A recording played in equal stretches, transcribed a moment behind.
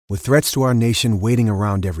With threats to our nation waiting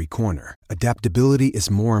around every corner, adaptability is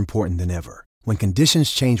more important than ever. When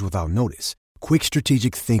conditions change without notice, quick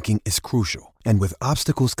strategic thinking is crucial. And with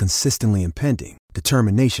obstacles consistently impending,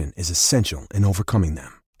 determination is essential in overcoming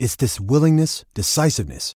them. It's this willingness,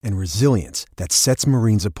 decisiveness, and resilience that sets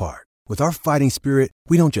Marines apart. With our fighting spirit,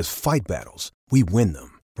 we don't just fight battles, we win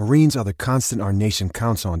them. Marines are the constant our nation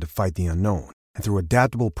counts on to fight the unknown. And through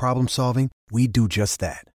adaptable problem solving, we do just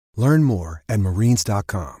that. Learn more at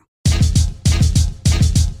marines.com.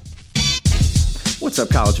 What's up,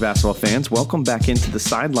 college basketball fans? Welcome back into the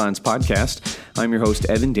Sidelines podcast. I'm your host,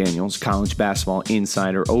 Evan Daniels, college basketball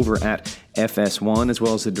insider over at FS1, as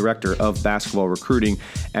well as the director of basketball recruiting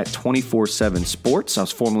at 24/7 Sports. I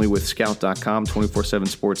was formerly with Scout.com. 24/7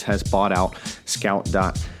 Sports has bought out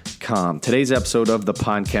Scout.com. Today's episode of the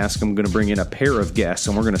podcast, I'm going to bring in a pair of guests,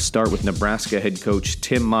 and we're going to start with Nebraska head coach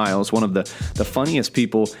Tim Miles, one of the funniest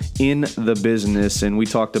people in the business. And we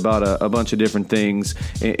talked about a bunch of different things,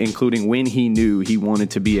 including when he knew he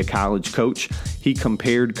wanted to be a college coach. He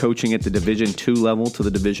compared coaching at the Division II level to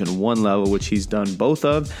the Division I level, which he's done both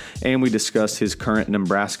of, and we discussed his current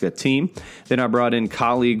Nebraska team. Then I brought in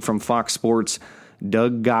colleague from Fox Sports,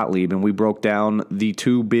 Doug Gottlieb, and we broke down the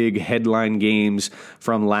two big headline games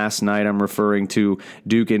from last night. I'm referring to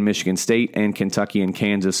Duke and Michigan State and Kentucky and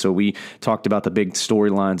Kansas. So we talked about the big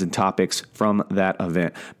storylines and topics from that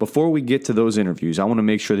event. Before we get to those interviews, I want to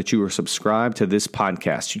make sure that you are subscribed to this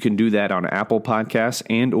podcast. You can do that on Apple Podcasts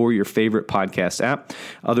and or your favorite podcast app.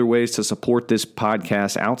 Other ways to support this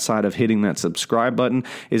podcast outside of hitting that subscribe button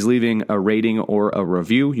is leaving a rating or a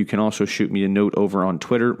review. You can also shoot me a note over on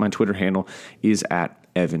Twitter. My Twitter handle is at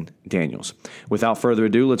Evan Daniels. Without further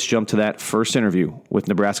ado, let's jump to that first interview with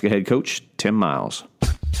Nebraska head coach Tim Miles.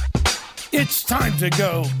 It's time to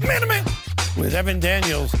go man-to-man with Evan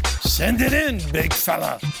Daniels. Send it in, big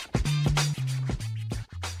fella.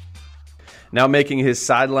 Now making his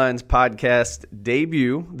Sidelines podcast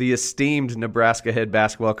debut, the esteemed Nebraska head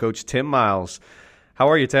basketball coach Tim Miles. How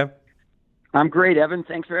are you, Tim? I'm great, Evan.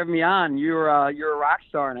 Thanks for having me on. You're a rock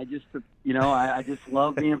star, and I just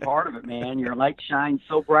love being part of it, man. Your light shines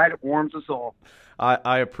so bright it warms us all.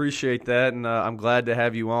 I appreciate that, and I'm glad to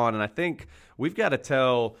have you on. And I think we've got to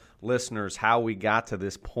tell listeners how we got to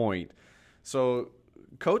this point. So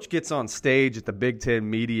Coach gets on stage at the Big Ten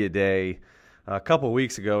Media Day a couple of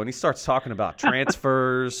weeks ago, and he starts talking about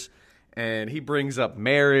transfers, and he brings up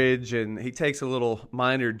marriage, and he takes a little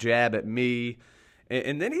minor jab at me.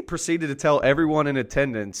 And then he proceeded to tell everyone in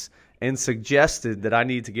attendance and suggested that I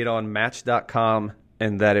need to get on Match.com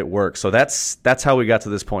and that it works. So that's how we got to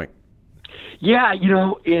this point. Yeah,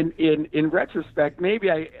 in retrospect, maybe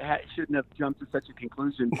I shouldn't have jumped to such a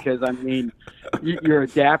conclusion because, I mean, you're a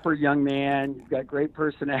dapper young man. You've got great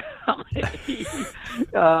personality.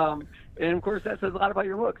 And, of course, that says a lot about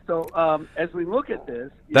your look. So as we look at this.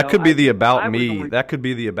 That could be the About Me. That could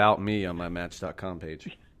be the About Me on my Match.com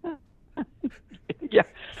page. Yeah,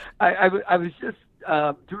 I was just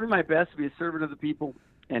doing my best to be a servant of the people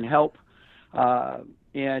and help.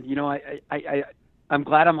 And, I'm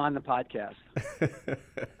glad I'm on the podcast.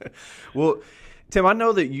 Well, Tim, I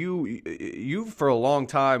know that you for a long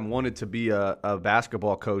time wanted to be a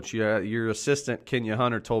basketball coach. Your assistant, Kenya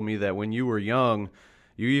Hunter, told me that when you were young,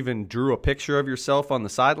 you even drew a picture of yourself on the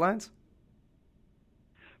sidelines.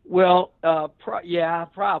 Well,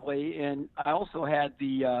 probably. And I also had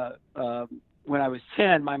when I was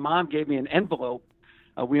 10, my mom gave me an envelope.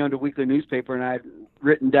 We owned a weekly newspaper, and I had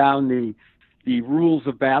written down the rules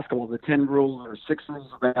of basketball, the 10 rules or 6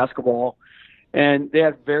 rules of basketball. And they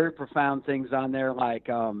had very profound things on there, like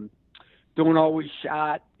don't always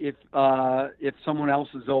shot if someone else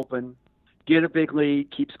is open. Get a big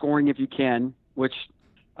lead, keep scoring if you can, which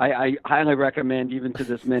I highly recommend even to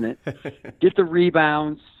this minute. Get the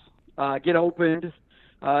rebounds, get opened.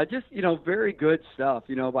 Just, very good stuff,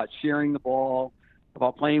 about sharing the ball,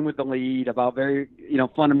 about playing with the lead, about very,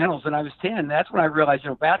 fundamentals. And I was 10. That's when I realized,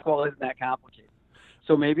 basketball isn't that complicated.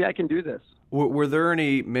 So maybe I can do this. Were there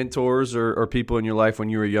any mentors or people in your life when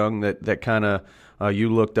you were young that kind of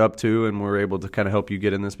you looked up to and were able to kind of help you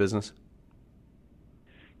get in this business?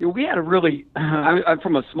 We had a really I'm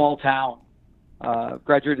from a small town.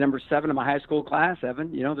 Graduated number 7 in my high school class,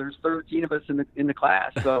 Evan. There's 13 of us in the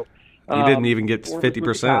class. So you didn't even get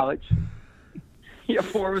 50%. Yeah,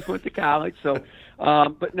 4 of us went to college. So,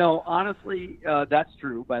 but no, honestly, that's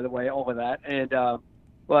true, by the way, all of that. And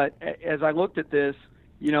but as I looked at this,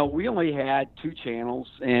 we only had 2 channels,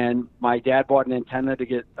 and my dad bought an antenna to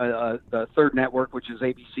get the third network, which is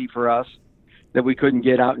ABC for us, that we couldn't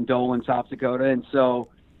get out in Dolan, South Dakota. And so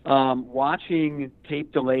watching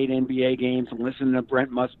tape-delayed NBA games and listening to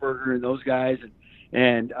Brent Musburger and those guys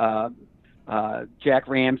and Jack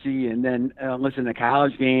Ramsey, and then listen to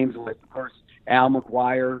college games with, of course, Al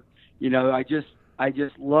McGuire. I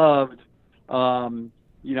just loved, watching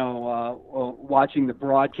the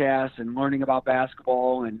broadcast and learning about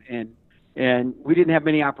basketball, and we didn't have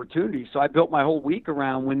many opportunities. So I built my whole week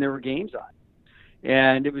around when there were games on.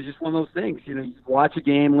 And it was just one of those things, you watch a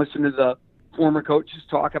game, listen to the former coaches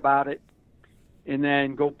talk about it, and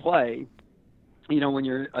then go play, when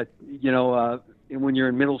you're, when you're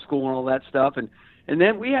in middle school and all that stuff. And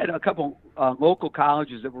then we had a couple local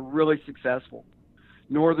colleges that were really successful.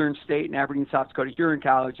 Northern State and Aberdeen, South Dakota. Huron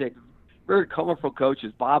College, they had very colorful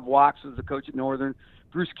coaches. Bob Wachs was the coach at Northern.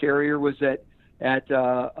 Bruce Carrier was at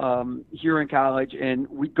Huron College, and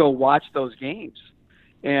we'd go watch those games.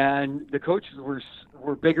 And the coaches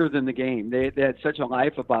were bigger than the game. They had such a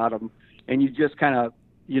life about them, and you just kind of,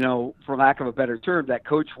 for lack of a better term, that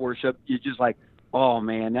coach worship. You just like, oh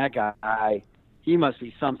man, that guy, he must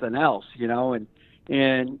be something else,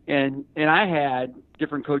 And I had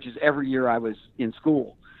different coaches every year I was in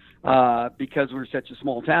school, because we're such a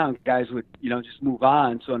small town. Guys would, just move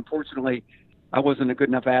on. So unfortunately, I wasn't a good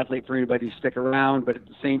enough athlete for anybody to stick around. But at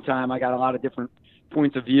the same time, I got a lot of different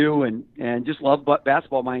points of view, and just loved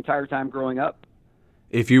basketball my entire time growing up.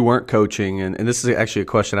 If you weren't coaching, and this is actually a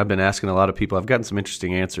question I've been asking a lot of people, I've gotten some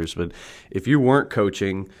interesting answers, but if you weren't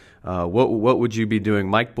coaching, what would you be doing?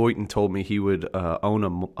 Mike Boynton told me he would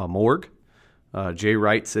own a morgue. Jay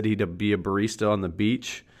Wright said he'd be a barista on the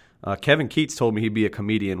beach. Kevin Keats told me he'd be a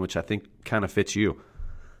comedian, which I think kind of fits you.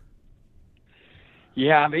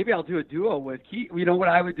 Yeah, maybe I'll do a duo with Keats. You know what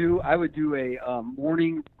I would do? I would do a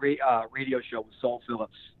morning radio show with Saul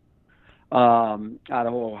Phillips out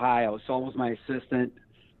of Ohio. Saul was my assistant.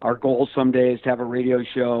 Our goal someday is to have a radio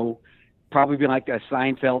show, probably be like a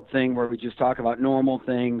Seinfeld thing where we just talk about normal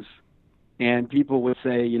things, and people would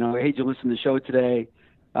say, hey, did you listen to the show today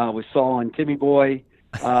with Saul and Timmy Boy?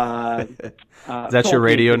 That's your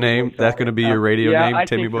radio name? That's going to be your radio name,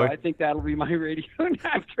 Timmy Boy? So. I think that'll be my radio.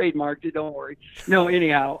 I've trademarked it, don't worry. No,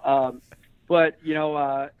 anyhow, but,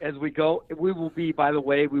 as we go, we will be, by the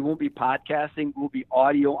way, we won't be podcasting. We'll be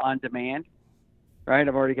audio on demand, right?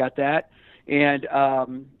 I've already got that. And,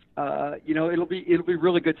 it'll be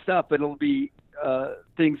really good stuff, but it'll be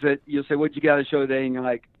things that you'll say, what'd you got to show today? And you're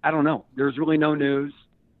like, I don't know. There's really no news.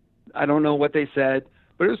 I don't know what they said,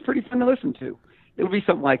 but it was pretty fun to listen to. It'll be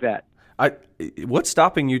something like that. What's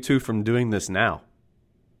stopping you two from doing this now?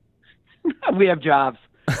 We have jobs.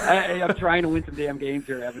 I'm trying to win some damn games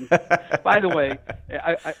here, Evan. By the way,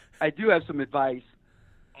 I do have some advice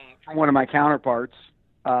from one of my counterparts.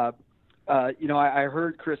 I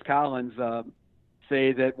heard Chris Collins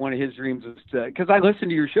say that one of his dreams was to, because I listen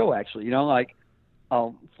to your show actually.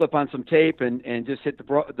 I'll flip on some tape and just hit the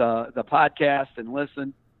podcast and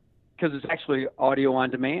listen, because it's actually audio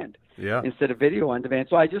on demand. Yeah. Instead of video on demand.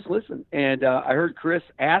 So I just listened. And I heard Chris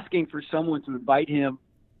asking for someone to invite him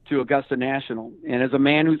to Augusta National. And as a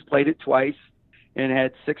man who's played it twice and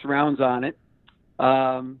had 6 rounds on it,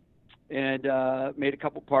 and made a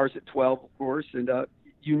couple pars at 12, of course, and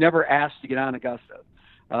you never ask to get on Augusta.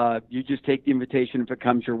 You just take the invitation if it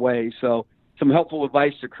comes your way. So some helpful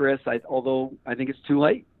advice to Chris, although I think it's too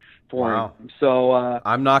late for him. So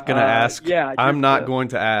I'm not going to ask. I'm not going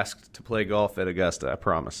to ask to play golf at Augusta, I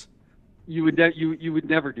promise. You would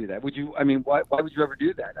never do that, would you? I mean, why would you ever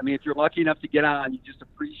do that? I mean, if you're lucky enough to get on, you just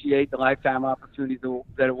appreciate the lifetime opportunity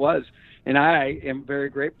that it was. And I am very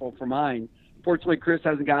grateful for mine. Fortunately, Chris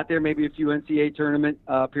hasn't got there. Maybe a few NCAA tournament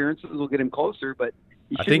appearances will get him closer, but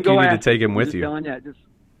I think you need to take him with you.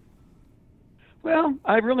 Well,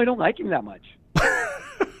 I really don't like him that much.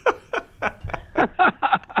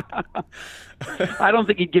 I don't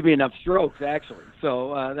think he'd give me enough strokes, actually.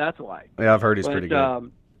 So that's why. Yeah, I've heard he's pretty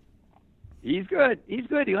good. He's good. He's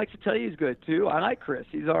good. He likes to tell you he's good, too. I like Chris.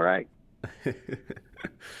 He's all right.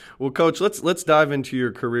 Well, Coach, let's dive into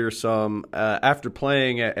your career some. After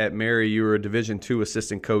playing at Mary, you were a Division II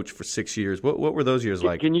assistant coach for 6 years. What were those years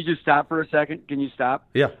like? Can you just stop for a second? Can you stop?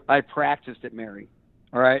 Yeah. I practiced at Mary.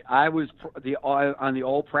 All right. I was on the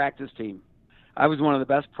all-practice team. I was one of the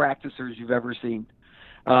best practicers you've ever seen.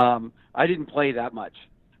 I didn't play that much.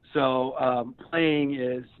 So playing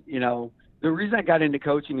is, the reason I got into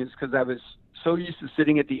coaching is because I was so used to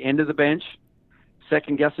sitting at the end of the bench,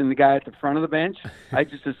 second-guessing the guy at the front of the bench. I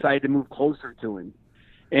just decided to move closer to him.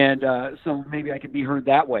 And so maybe I could be heard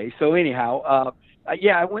that way. So anyhow,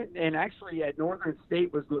 I went, and actually at Northern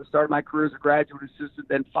State was the start of my career as a graduate assistant,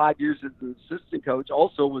 then 5 years as an assistant coach.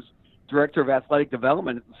 Also was director of athletic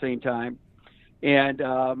development at the same time. And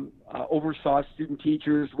oversaw student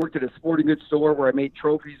teachers, worked at a sporting goods store where I made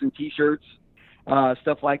trophies and T-shirts.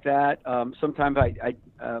 stuff like that. Sometimes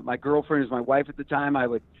my girlfriend is my wife at the time. I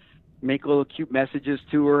would make little cute messages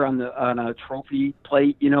to her on a trophy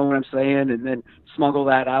plate, you know what I'm saying, and then smuggle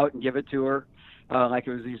that out and give it to her, like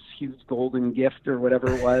it was this huge golden gift or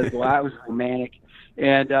whatever it was. Well, I was romantic,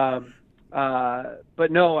 and but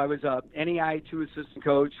no, I was a NEI 2 assistant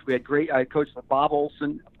coach. I coached with Bob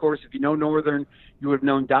Olson. Of course, if you know Northern, you would have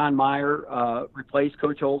known Don Meyer, replaced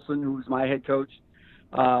Coach Olson, who was my head coach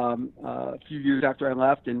a few years after I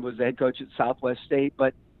left, and was the head coach at Southwest State.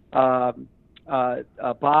 But Bob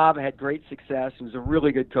had great success. He was a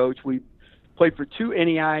really good coach. We played for 2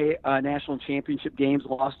 NEI national championship games,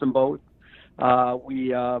 lost them both.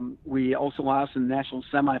 We also lost in the national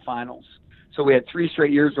semifinals. So we had 3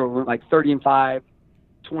 straight years where we went like 30-5,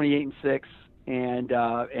 28-6, and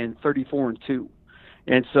 34-2.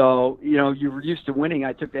 And so, you know, you were used to winning.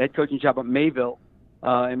 I took the head coaching job at Mayville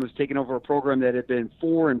and was taking over a program that had been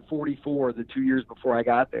 4-44 the 2 years before I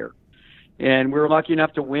got there. And we were lucky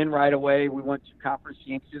enough to win right away. We went to conference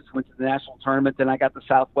championships, went to the national tournament. Then I got the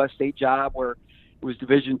Southwest State job where it was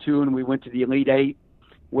Division II, and we went to the Elite Eight,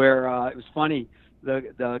 where it was funny.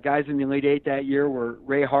 The guys in the Elite Eight that year were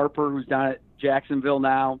Ray Harper, who's down at Jacksonville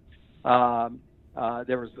now. There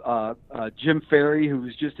was Jim Ferry, who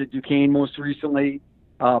was just at Duquesne most recently.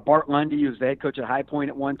 Bart Lundy, who was the head coach at High Point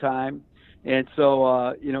at one time. And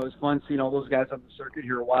so, you know, it was fun seeing all those guys on the circuit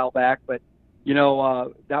here a while back. But, you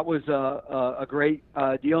know, that was a great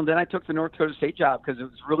deal. And then I took the North Dakota State job because it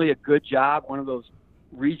was really a good job, one of those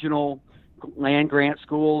regional land grant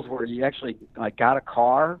schools where you actually like got a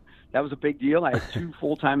car. That was a big deal. I had 2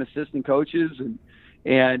 full-time assistant coaches,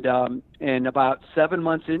 and about 7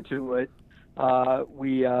 months into it, our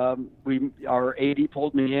AD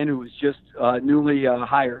pulled me in, who was just newly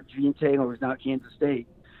hired, Gene Taylor, who's now at Kansas State.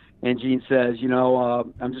 And Gene says, you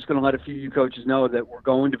know, I'm just going to let a few of you coaches know that we're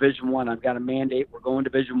going Division I. I've got a mandate. We're going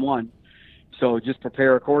Division I. So just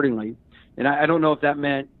prepare accordingly. And I don't know if that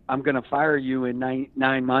meant I'm going to fire you in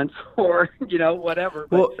nine months or, you know, whatever.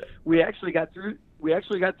 But well, we actually got through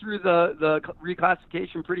the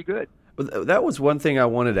reclassification pretty good. That was one thing I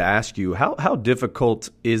wanted to ask you. How difficult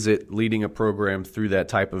is it leading a program through that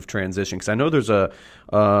type of transition? Because I know there's I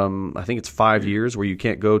think it's 5 years where you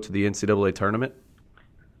can't go to the NCAA tournament.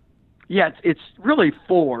 Yeah, it's really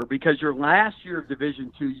 4 because your last year of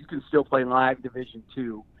Division II, you can still play live Division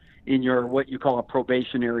II in your what you call a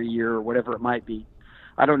probationary year or whatever it might be.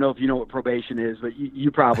 I don't know if you know what probation is, but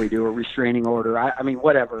you probably do, a restraining order. I mean,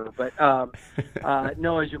 whatever. But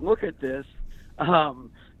no, as you look at this,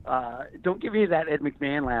 don't give me that Ed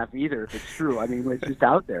McMahon laugh either if it's true. I mean, it's just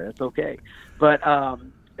out there. It's okay. But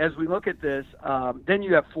as we look at this, then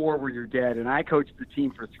you have 4 where you're dead. And I coached the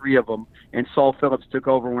team for 3 of them, and Saul Phillips took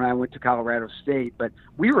over when I went to Colorado State. But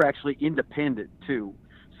we were actually independent, too.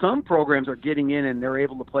 Some programs are getting in and they're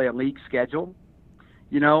able to play a league schedule,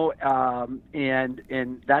 you know,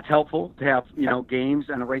 and that's helpful to have, you know, games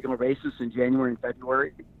on a regular basis in January and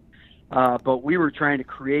February. But we were trying to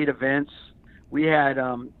create events. We had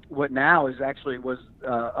what now is actually was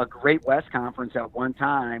a Great West Conference at one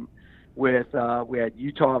time with we had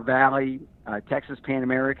Utah Valley, Texas Pan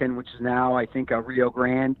American, which is now I think Rio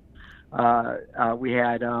Grande. We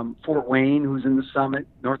had Fort Wayne, who's in the Summit,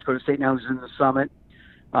 North Dakota State now who's in the Summit,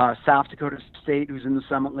 South Dakota State, who's in the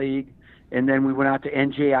Summit League, and then we went out to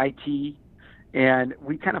NJIT, and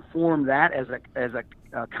we kind of formed that as a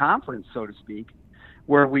conference, so to speak,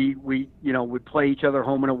 where we you know would play each other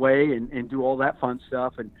home and away and do all that fun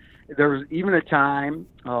stuff. And there was even a time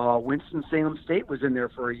Winston-Salem State was in there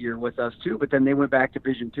for a year with us too, but then they went back to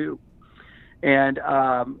Division II, and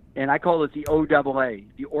I call it the OAA,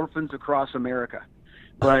 the Orphans Across America.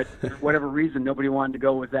 But for whatever reason, nobody wanted to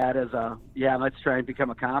go with that as let's try and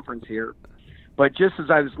become a conference here. But just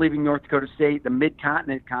as I was leaving North Dakota State, the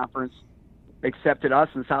Mid-Continent Conference accepted us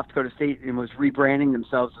in South Dakota State and was rebranding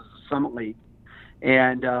themselves as the Summit League.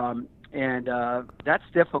 And that's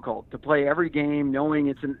difficult to play every game knowing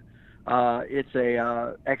it's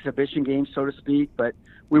a exhibition game, so to speak. But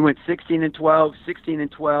we went 16-12,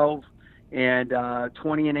 16-12, and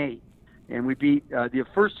 20-8. And we beat the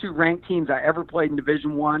first 2 ranked teams I ever played in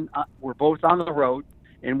Division I. Were both on the road,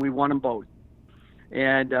 and we won them both.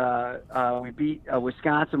 And we beat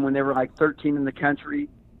Wisconsin when they were like 13 in the country.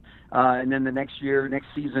 And then the next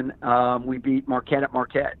season, we beat Marquette at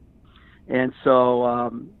Marquette. And so,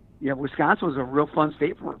 Wisconsin was a real fun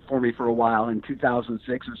state for me for a while in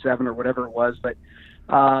 2006 or 7 or whatever it was. But,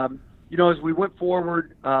 as we went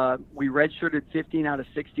forward, we redshirted 15 out of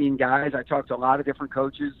 16 guys. I talked to a lot of different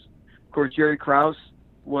coaches. Of course, Jerry Krause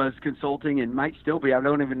was consulting and might still be, I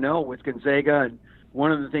don't even know, with Gonzaga and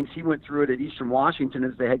one of the things he went through it at Eastern Washington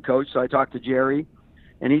as the head coach. So I talked to Jerry,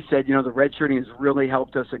 and he said, the redshirting has really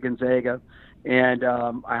helped us at Gonzaga, and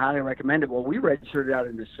I highly recommend it. Well, we redshirted out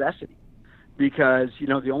of necessity because,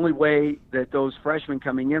 the only way that those freshmen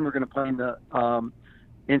coming in were going to play in the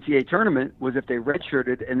NCAA tournament was if they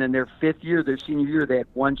redshirted, and then their fifth year, their senior year, they had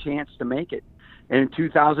one chance to make it. And in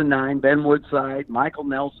 2009, Ben Woodside, Michael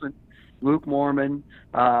Nelson, Luke Mormon,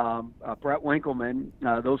 Brett Winkleman,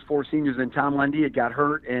 those four seniors, and Tom Lundy had got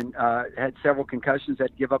hurt and had several concussions,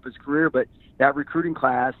 had to give up his career. But that recruiting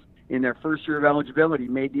class, in their first year of eligibility,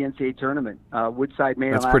 made the NCAA tournament. Woodside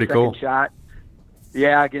made a last-second shot,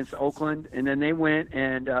 against Oakland. And then they went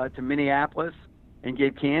and to Minneapolis and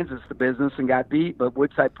gave Kansas the business and got beat. But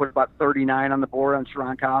Woodside put about 39 on the board on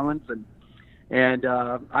Sharon Collins. And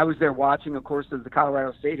I was there watching, of course, as the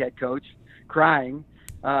Colorado State head coach, crying.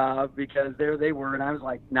 Because there they were, and I was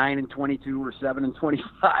like 9-22 or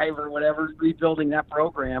 7-25 or whatever, rebuilding that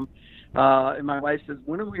program. And my wife says,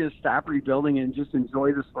 "When are we going to stop rebuilding and just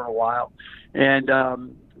enjoy this for a while?" And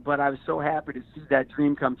but I was so happy to see that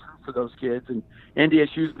dream come true for those kids. And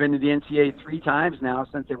NDSU's been to the NCAA 3 times now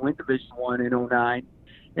since they went Division I in 2009.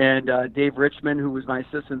 And Dave Richmond, who was my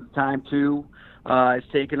assistant at the time too, has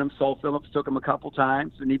taken them. Sol Phillips took them a couple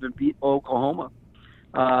times and even beat Oklahoma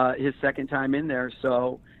his second time in there.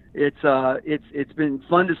 So it's been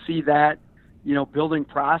fun to see that, building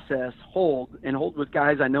process hold with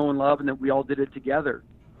guys I know and love, and that we all did it together.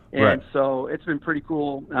 And right. So it's been pretty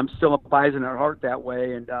cool. I'm still a Bison at heart that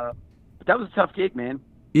way. And but that was a tough gig, man.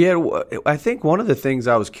 Yeah, I think one of the things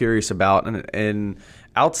I was curious about, and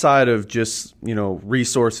outside of just,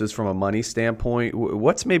 resources from a money standpoint,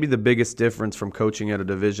 what's maybe the biggest difference from coaching at a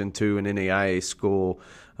Division II and NAIA school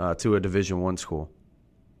to a Division I school?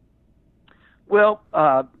 Well,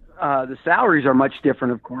 the salaries are much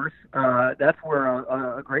different, of course. That's where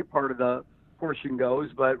a great part of the portion goes,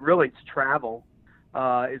 but really it's travel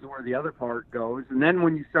is where the other part goes. And then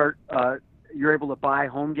when you start, you're able to buy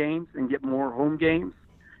home games and get more home games.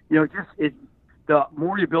 The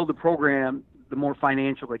more you build the program, the more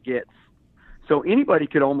financial it gets. So anybody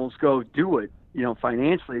could almost go do it,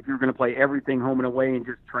 financially, if you're going to play everything home and away and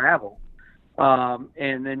just travel,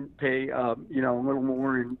 and then pay, a little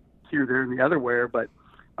more in here, there, and the other where. But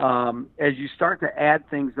as you start to add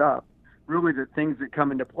things up, really the things that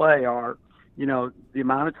come into play are, the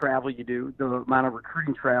amount of travel you do, the amount of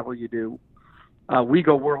recruiting travel you do. We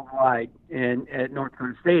go worldwide, and at North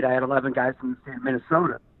Dakota State, I had 11 guys from the state of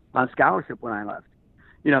Minnesota on scholarship when I left.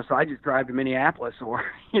 So I just drive to Minneapolis or,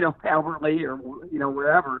 Albert Lee or,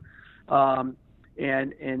 wherever. And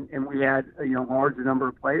we had, a large number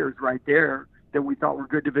of players right there that we thought were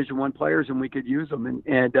good Division I players, and we could use them.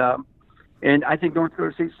 And I think North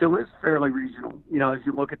Dakota State still is fairly regional, as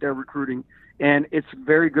you look at their recruiting, and it's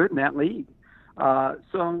very good in that league.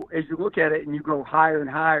 So as you look at it and you go higher and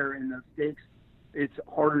higher in the stakes, it's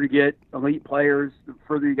harder to get elite players the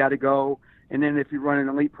further you got to go. And then if you run an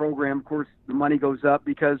elite program, of course, the money goes up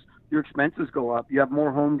because your expenses go up. You have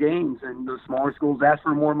more home games, and the smaller schools ask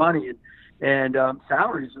for more money. And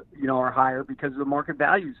salaries, are higher because the market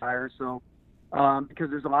value is higher. So because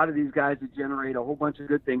there's a lot of these guys that generate a whole bunch of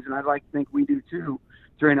good things, and I'd like to think we do too,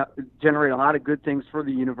 generate a lot of good things for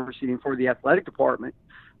the university and for the athletic department,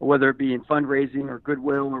 whether it be in fundraising or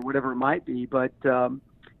goodwill or whatever it might be. But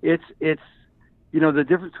it's the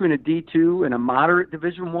difference between a D2 and a moderate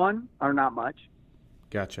Division I are not much.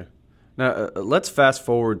 Gotcha. Now let's fast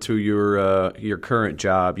forward to your current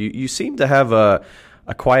job. You seem to have a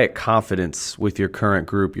quiet confidence with your current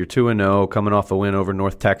group. You're 2-0, coming off a win over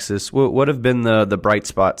North Texas. What have been the bright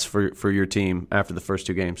spots for your team after the first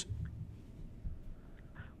 2 games?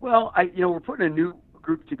 Well, we're putting a new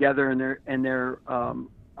group together, and they're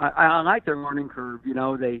I like their learning curve.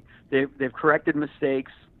 They've corrected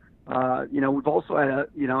mistakes. We've also had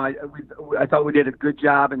I thought we did a good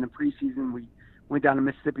job in the preseason. We went down to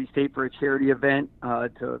Mississippi State for a charity event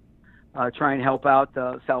to try and help out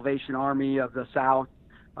the Salvation Army of the South.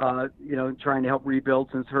 Trying to help rebuild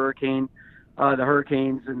since the hurricanes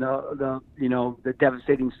and the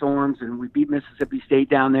devastating storms, and we beat Mississippi State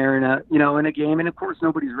down there in a game. And of course,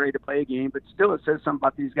 nobody's ready to play a game, but still, it says something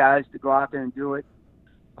about these guys to go out there and do it.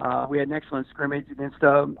 We had an excellent scrimmage against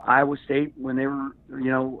Iowa State when they were,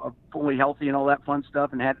 fully healthy and all that fun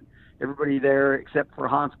stuff, and had everybody there except for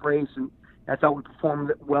Hans Brace, and I thought we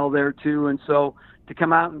performed well there too. And so to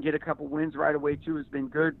come out and get a couple wins right away too has been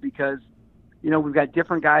good because, we've got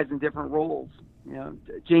different guys in different roles.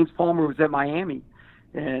 James Palmer was at Miami,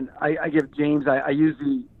 and I give James, I use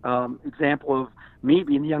the example of me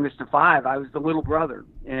being the youngest of 5. I was the little brother,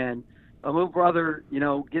 and a little brother,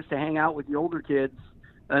 gets to hang out with the older kids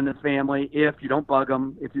in the family if you don't bug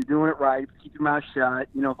them, if you're doing it right, keep your mouth shut.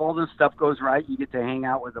 If all this stuff goes right, you get to hang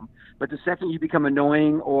out with them. But the second you become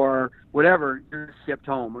annoying or whatever, you're shipped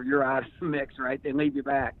home or you're out of the mix, right? They leave you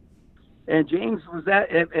back. And James was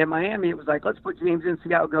at Miami. It was like, let's put James in,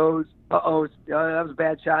 see how it goes. That was a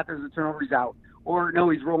bad shot. There's a turnover. He's out. Or no,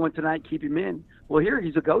 he's rolling tonight. Keep him in. Well, here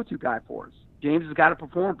he's a go-to guy for us. James has got to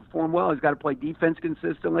perform well. He's got to play defense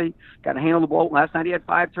consistently. Got to handle the ball. Last night he had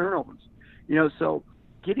 5 turnovers. So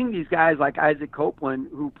getting these guys like Isaac Copeland,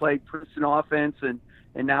 who played Princeton offense, and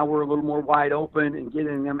now we're a little more wide open, and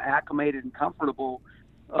getting them acclimated and comfortable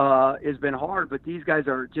has been hard. But these guys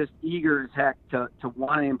are just eager as heck to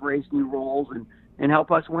want to embrace new roles and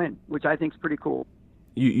help us win, which I think is pretty cool.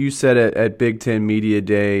 You said at Big Ten Media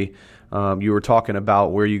Day, you were talking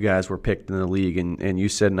about where you guys were picked in the league, and you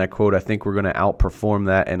said, and I quote, "I think we're going to outperform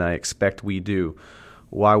that, and I expect we do."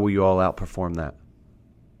 Why will you all outperform that?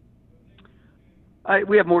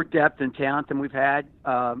 We have more depth and talent than we've had.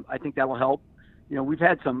 I think that will help. We've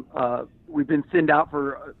had we've been thinned out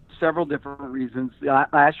for several different reasons.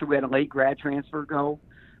 Last year we had a late grad transfer go,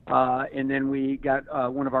 and then we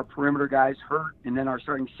got one of our perimeter guys hurt, and then our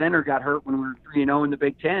starting center got hurt when we were 3-0 in the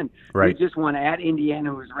Big Ten. Right. We just won at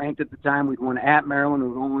Indiana, who was ranked at the time. We'd won at Maryland,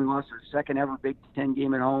 who only lost their second ever Big Ten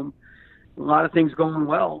game at home. A lot of things going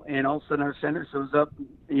well, and all of a sudden our center shows up,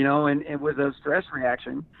 and with a stress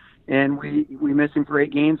reaction, and we miss him for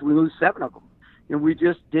 8 games. We lose 7 of them. We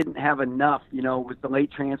just didn't have enough, with the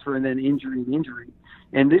late transfer and then injury.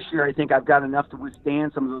 And this year, I think I've got enough to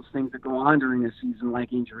withstand some of those things that go on during the season,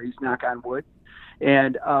 like injuries, knock on wood.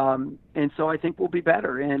 And so I think we'll be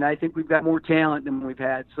better. And I think we've got more talent than we've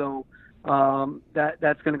had. So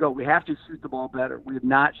that's going to go. We have to shoot the ball better. We have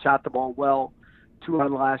not shot the ball well 2 out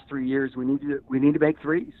of the last 3 years. We need to make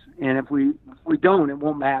threes. And if we don't, it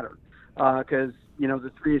won't matter because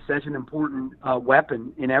the 3 is such an important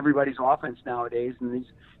weapon in everybody's offense nowadays, and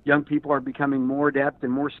these young people are becoming more adept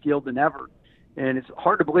and more skilled than ever. And it's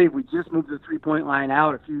hard to believe we just moved the 3-point line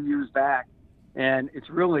out a few years back, and it's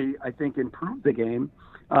really, I think, improved the game.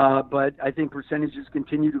 But I think percentages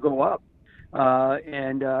continue to go up.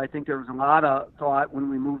 And I think there was a lot of thought when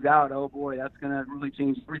we moved out, oh, boy, that's going to really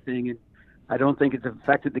change everything. And I don't think it's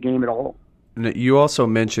affected the game at all. You also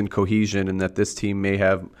mentioned cohesion and that this team may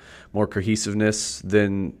have more cohesiveness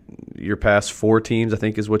than your past 4 teams, I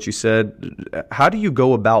think is what you said. How do you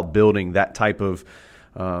go about building that type of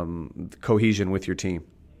cohesion with your team?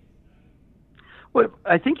 Well,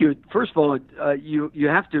 I think first of all, you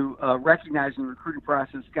have to recognize in the recruiting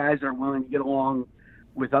process guys that are willing to get along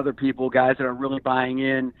with other people, guys that are really buying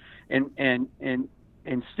in,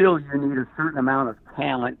 and still you need a certain amount of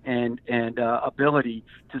talent and ability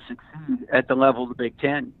to succeed at the level of the Big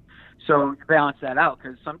Ten. So you balance that out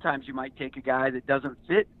because sometimes you might take a guy that doesn't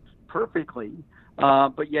fit perfectly,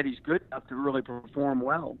 but yet he's good enough to really perform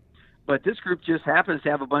well. But this group just happens to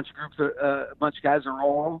have a bunch of guys that are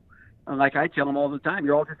all, like I tell them all the time,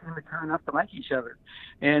 you're all just going to turn up to like each other.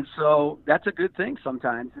 And so that's a good thing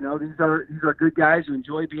sometimes. These are good guys who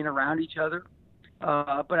enjoy being around each other.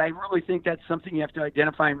 But I really think that's something you have to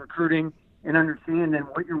identify in recruiting and understand then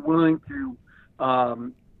what you're willing to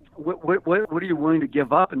what are you willing to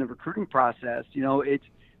give up in the recruiting process.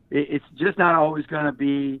 It's just not always going to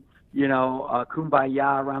be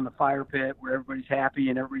kumbaya around the fire pit where everybody's happy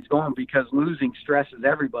and everybody's going, because losing stresses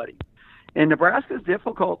everybody. And Nebraska is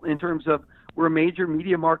difficult in terms of we're a major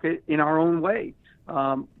media market in our own way.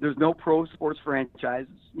 There's no pro sports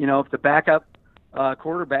franchises. If the backup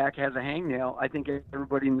quarterback has a hangnail, I think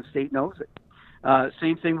everybody in the state knows it.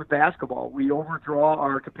 Same thing with basketball. We overdraw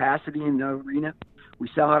our capacity in the arena. We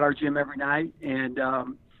sell out our gym every night, and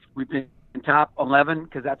we've been in top 11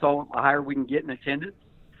 because that's all higher we can get in attendance.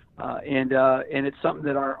 And it's something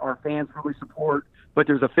that our fans really support. But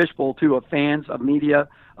there's a fishbowl too of fans, of media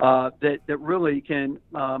that really can,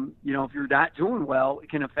 if you're not doing well, it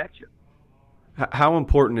can affect you. How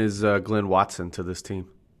important is Glenn Watson to this team?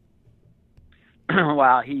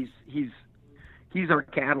 Wow, he's our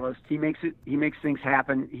catalyst. He makes things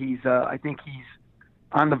happen. I think he's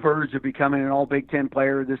on the verge of becoming an all Big Ten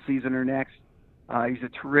player this season or next. He's a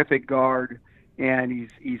terrific guard, and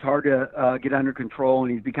he's hard to get under control,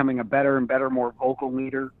 and he's becoming a better and better, more vocal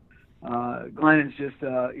leader. Glenn is just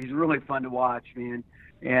he's really fun to watch, man,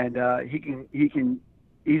 and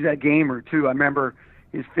he's a gamer too. I remember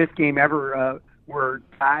his 5th game ever. We're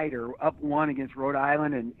tied or up 1 against Rhode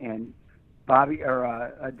Island, and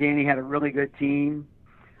Danny had a really good team.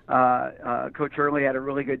 Coach Hurley had a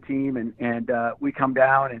really good team, and we come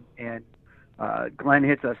down and Glenn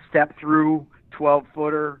hits a step through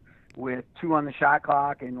 12-footer with 2 on the shot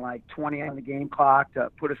clock and like 20 on the game clock to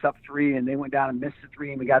put us up 3, and they went down and missed the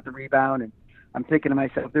 3, and we got the rebound. And I'm thinking to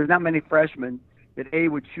myself, there's not many freshmen that A,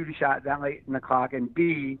 would shoot a shot that late in the clock, and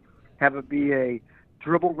B, have it be a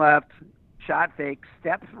dribble left, shot fake,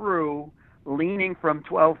 step through, leaning from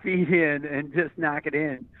 12 feet in, and just knock it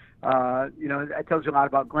in. That tells you a lot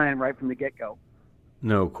about Glenn right from the get-go.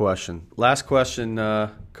 No question. Last question,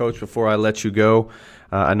 Coach, before I let you go.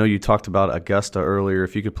 I know you talked about Augusta earlier.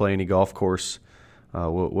 If you could play any golf course,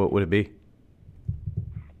 what would it be?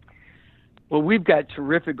 Well, we've got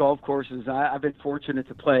terrific golf courses. I've been fortunate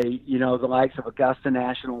to play, the likes of Augusta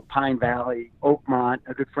National, Pine Valley, Oakmont.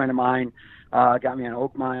 A good friend of mine got me on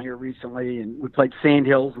Oakmont here recently, and we played Sand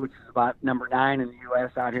Hills, which is about number 9 in the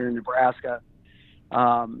U.S. out here in Nebraska.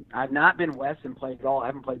 I've not been west and played golf. I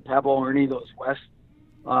haven't played Pebble or any of those west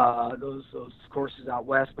those courses out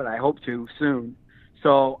west, but I hope to soon.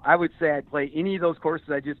 So I would say I'd play any of those courses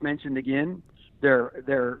I just mentioned again.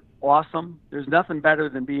 They're awesome. There's nothing better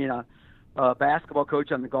than being a basketball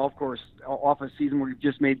coach on the golf course off a season where you've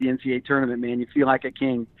just made the NCAA tournament, man. You feel like a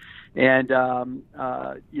king. And,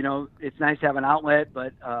 it's nice to have an outlet,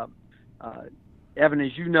 but Evan,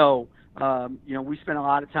 as you know, we spend a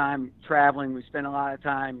lot of time traveling. We spend a lot of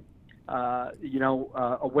time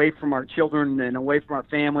away from our children and away from our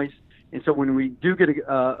families. And so when we do get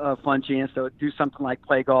a fun chance to do something like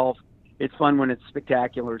play golf, it's fun when it's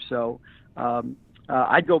spectacular. So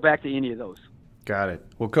I'd go back to any of those. Got it.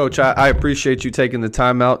 Well, Coach, I appreciate you taking the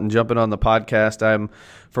time out and jumping on the podcast. I'm,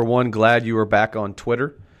 for one, glad you are back on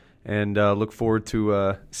Twitter, and look forward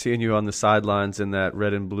to seeing you on the sidelines in that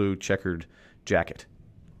red and blue checkered jacket.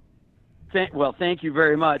 Thank you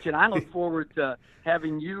very much. And I look forward to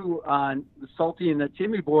having you on the Salty and the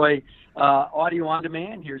Timmy Boy audio on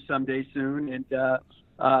demand here someday soon. And, it'll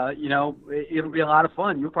be a lot of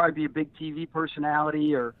fun. You'll probably be a big TV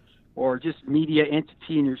personality or just media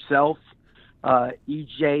entity in yourself.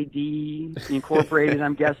 EJD Incorporated,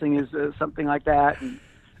 I'm guessing, is something like that.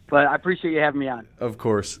 But I appreciate you having me on. Of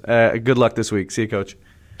course. Good luck this week. See you, Coach.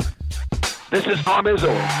 This is Tom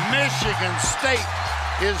Izzo. Michigan State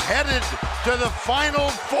is headed to the Final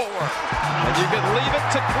Four. And you can leave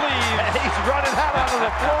it to Cleve. And he's running out onto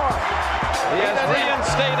the floor. He has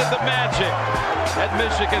reinstated the magic at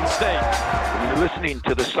Michigan State. You're listening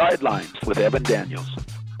to The Sidelines with Evan Daniels.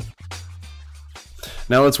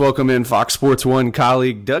 Now let's welcome in Fox Sports 1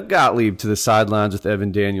 colleague Doug Gottlieb to the Sidelines with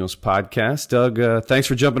Evan Daniels podcast. Doug, thanks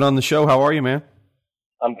for jumping on the show. How are you, man?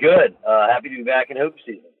 I'm good. Happy to be back in hoop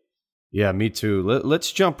season. Yeah, me too.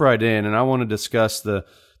 Let's jump right in, and I want to discuss the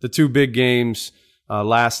two big games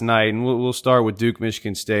last night, and we'll start with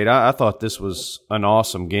Duke-Michigan State. I thought this was an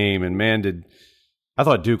awesome game, and man, I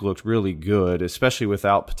thought Duke looked really good, especially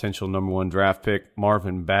without potential number 1 draft pick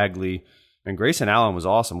Marvin Bagley. And Grayson Allen was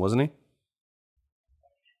awesome, wasn't he?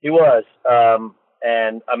 He was.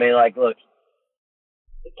 And, I mean, look,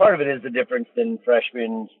 part of it is the difference in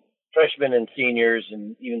freshmen and seniors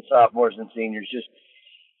and even sophomores and seniors. Just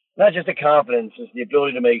not just the confidence, just the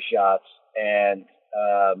ability to make shots. And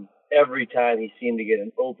every time he seemed to get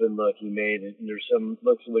an open look, he made it. And there's some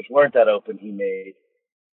looks which weren't that open he made.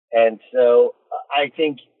 And so I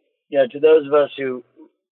think, to those of us who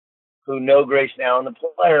know Grayson Allen, the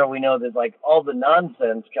player, we know that, all the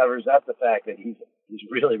nonsense covers up the fact that he's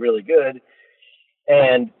really, really good.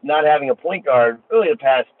 And not having a point guard really the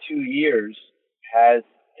past 2 years has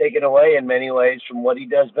taken away in many ways from what he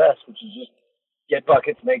does best, which is just get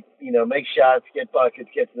buckets, make shots, get buckets,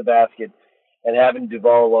 get to the basket. And having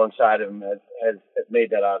Duvall alongside him has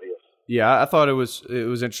made that obvious. Yeah, I thought it was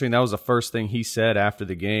interesting. That was the first thing he said after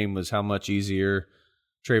the game was how much easier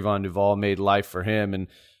Trayvon Duvall made life for him. And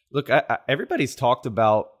look, everybody's talked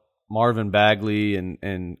about Marvin Bagley,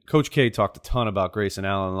 and Coach K talked a ton about Grayson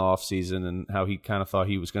Allen in the offseason and how he kind of thought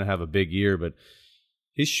he was going to have a big year, but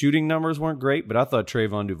his shooting numbers weren't great, but I thought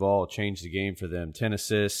Trayvon Duvall changed the game for them. 10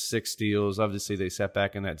 assists, 6 steals. Obviously, they sat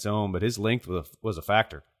back in that zone, but his length was a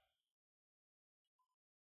factor.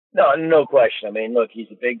 No question. I mean, look,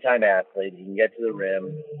 he's a big-time athlete. He can get to the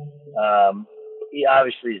rim. He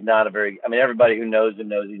obviously is not everybody who knows him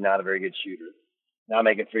knows he's not a very good shooter. Not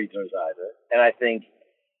making free throws either. And I think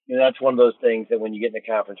that's one of those things that when you get into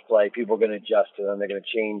conference play, people are going to adjust to them. They're going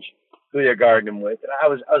to change who they're guarding him with. And I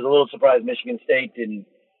was a little surprised Michigan State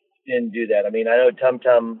didn't do that. I mean, I know Tum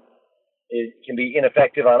Tum can be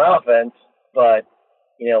ineffective on offense, but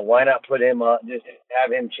why not put him on? Just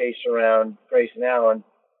have him chase around Grayson Allen,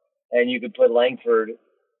 and you could put Langford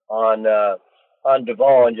on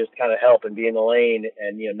Duvall and just kind of help and be in the lane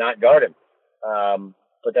and not guard him.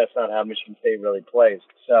 But that's not how Michigan State really plays.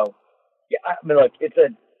 So yeah, I mean, look,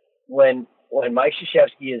 when when Mike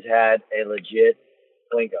Krzyzewski has had a legit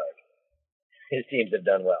point guard, his teams have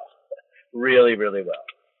done well, really, really well.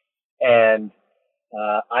 And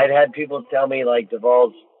I'd had people tell me like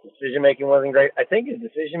Duvall's decision making wasn't great. I think his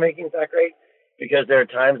decision making is not great because there are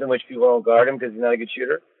times in which people don't guard him because he's not a good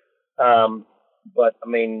shooter. But I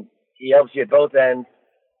mean, he helps you at both ends.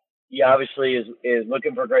 He obviously is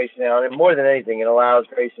looking for Grayson Allen, and more than anything, it allows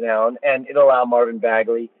Grayson Allen and it'll allow Marvin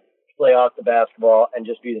Bagley to play off the basketball and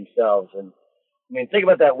just be themselves. And I mean, think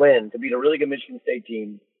about that win, to beat a really good Michigan State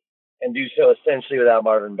team and do so essentially without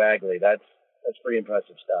Marvin Bagley. That's pretty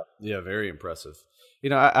impressive stuff. Yeah, very impressive. You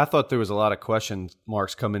know, I thought there was a lot of question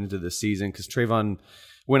marks coming into the season because Trayvon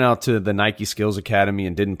went out to the Nike Skills Academy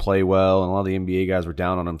and didn't play well, and a lot of the NBA guys were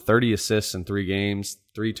down on him. 30 assists in 3 games,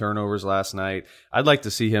 3 turnovers last night. I'd like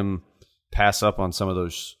to see him pass up on some of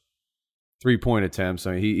those three-point attempts.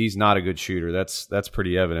 I mean, he's not a good shooter. That's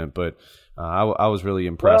pretty evident, but I was really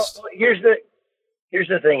impressed. Well, here's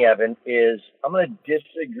the thing, Evan, is I'm going to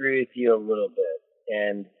disagree with you a little bit.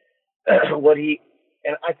 And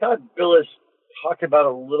I thought Billis talked about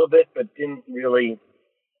a little bit, but didn't really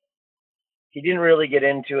get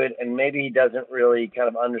into it, and maybe he doesn't really kind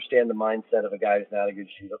of understand the mindset of a guy who's not a good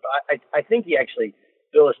shooter. But I think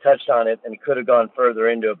Billis touched on it and could have gone further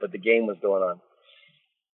into it, but the game was going on.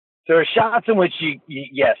 There are shots in which he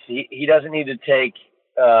doesn't need to take,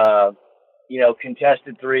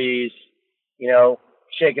 contested threes,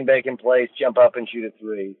 shake and bake in place, jump up and shoot a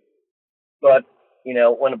three. But,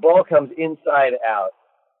 when a ball comes inside out,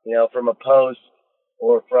 from a post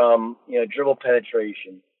or from, dribble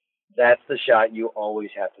penetration, that's the shot you always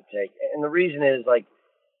have to take. And the reason is,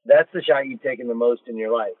 that's the shot you've taken the most in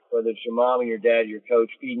your life, whether it's your mom or your dad or your coach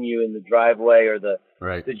feeding you in the driveway or the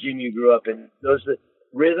gym you grew up in. Those are the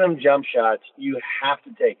rhythm jump shots you have to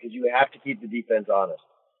take because you have to keep the defense honest.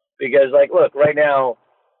 Because, look, right now,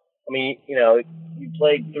 I mean, you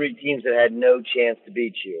played 3 teams that had no chance to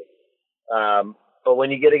beat you. But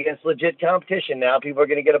when you get against legit competition now, people are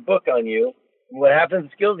going to get a book on you. And what happened in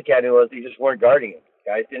the Skills Academy was they just weren't guarding it.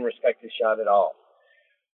 Guys didn't respect his shot at all.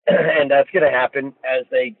 And that's going to happen as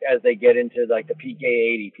they get into the PK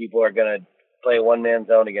 80. People are going to play a one-man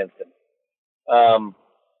zone against him.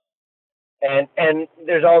 And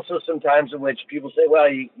there's also some times in which people say, well,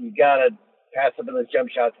 you got to pass up in those jump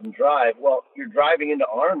shots and drive. Well, you're driving into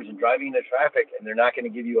arms and driving into traffic, and they're not going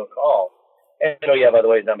to give you a call. And by the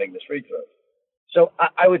way, he's not making the free throws. So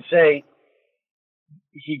I would say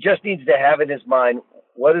he just needs to have in his mind,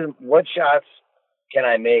 what shots can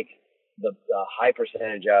I make the high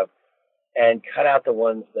percentage of and cut out the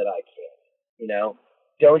ones that I can't,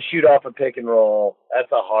 Don't shoot off a pick and roll.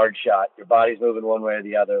 That's a hard shot. Your body's moving one way or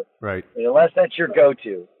the other. Right. And unless that's your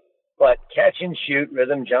go-to. But catch and shoot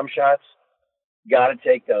rhythm jump shots, got to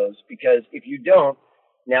take those because if you don't,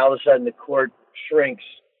 now all of a sudden the court shrinks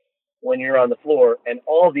when you're on the floor and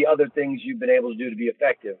all the other things you've been able to do to be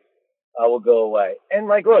effective will go away. And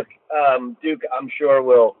look, Duke, I'm sure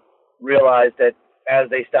will realize that as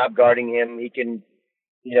they stop guarding him, he can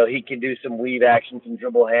do some weave actions and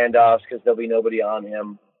dribble handoffs because there'll be nobody on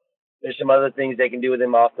him. There's some other things they can do with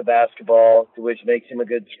him off the basketball, to which makes him a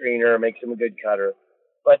good screener, makes him a good cutter.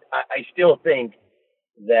 But I still think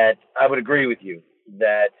that I would agree with you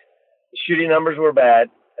that the shooting numbers were bad,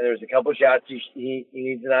 and there was a couple shots he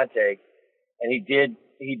needs to not take, and he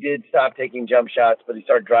did stop taking jump shots, but he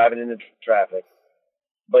started driving into traffic.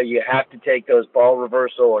 But you have to take those ball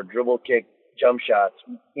reversal or dribble kick jump shots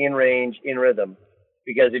in range, in rhythm,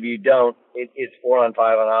 because if you don't, it's 4-on-5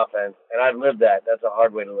 on offense, and I've lived that. That's a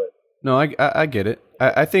hard way to live. No, I get it.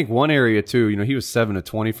 I think one area too, he was 7 of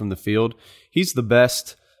 20 from the field. He's the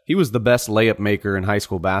best. He was the best layup maker in high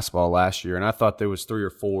school basketball last year, and I thought there was 3 or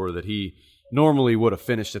 4 that he normally would have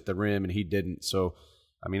finished at the rim, and he didn't. So,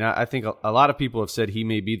 I mean, I think a lot of people have said he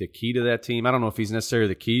may be the key to that team. I don't know if he's necessarily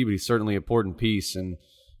the key, but he's certainly an important piece, and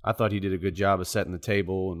I thought he did a good job of setting the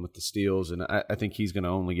table and with the steals, and I think he's going to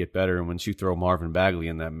only get better. And once you throw Marvin Bagley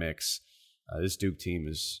in that mix, this Duke team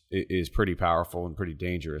is pretty powerful and pretty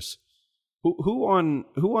dangerous. Who on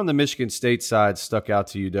the Michigan State side stuck out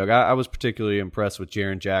to you, Doug? I was particularly impressed with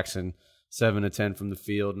Jaren Jackson, 7 of 10 from the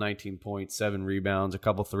field, 19 points, 7 rebounds, a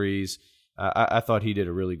couple threes. I thought he did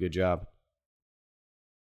a really good job.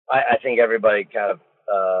 I think everybody kind of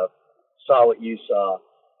saw what you saw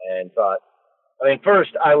and thought. I mean, first,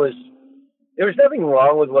 there was nothing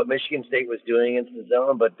wrong with what Michigan State was doing into the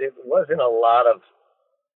zone, but there wasn't a lot of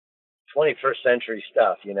 21st century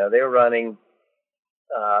stuff. They were running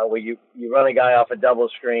where you run a guy off a double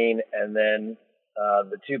screen, and then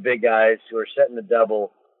the 2 big guys who are setting the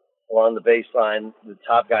double along the baseline, the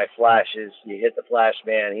top guy flashes, you hit the flash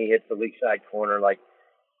man, he hits the weak side corner.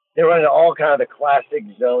 they're running all kind of the classic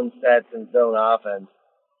zone sets and zone offense.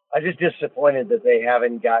 I'm just disappointed that they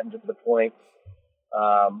haven't gotten to the point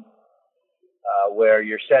where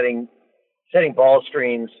you're setting ball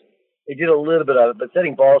screens. They did a little bit of it, but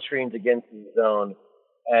setting ball screens against the zone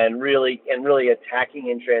and really attacking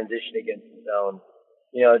in transition against the zone.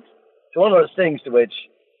 You know, it's one of those things to which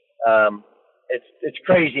it's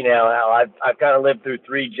crazy now how I've kind of lived through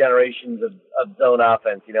 3 generations of zone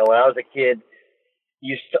offense. You know, when I was a kid,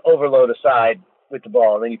 you used to overload a side with the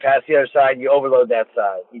ball, and then you pass the other side and you overload that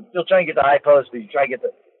side. You still try and get the high post, but you try and get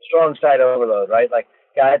the strong side overload, right? Like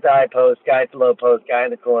guy at the high post, guy at the low post, guy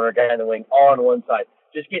in the corner, guy in the wing, all on one side.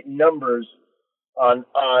 Just get numbers on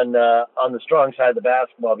the strong side of the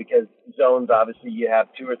basketball, because zones, obviously you have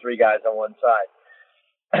 2 or 3 guys on one side.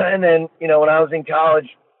 And then, you know, when I was in college,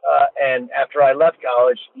 and after I left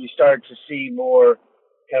college, you started to see more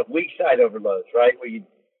kind of weak side overloads, right? Where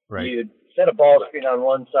you'd set a ball screen on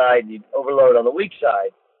one side and you'd overload on the weak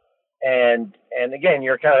side. And again,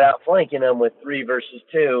 you're kind of outflanking them with 3 versus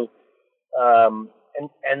 2.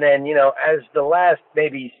 And then, you know, as the last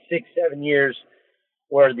maybe 6-7 years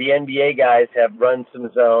where the NBA guys have run some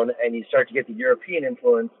zone and you start to get the European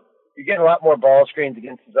influence, you're getting a lot more ball screens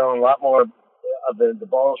against the zone, a lot more of the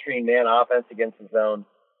ball screen man offense against the zone.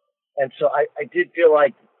 And so I did feel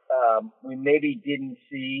like we maybe didn't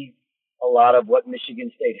see a lot of what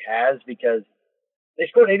Michigan State has, because they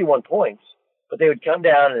scored 81 points, but they would come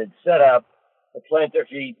down and they'd set up, they'd plant their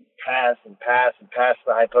feet, pass and pass and pass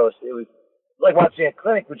the high post. It was like watching a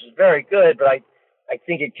clinic, which is very good, but I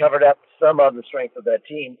think it covered up some of the strength of that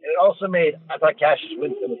team. And it also made, I thought Cassius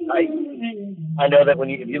Winston was tight. I know that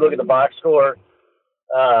if you look at the box score,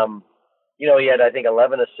 you know, he had, I think,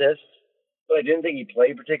 11 assists, but I didn't think he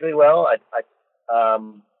played particularly well. I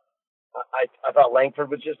thought Langford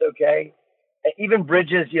was just okay. And even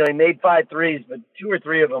Bridges, you know, he made 5 threes, but 2 or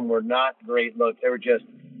 3 of them were not great looks. They were just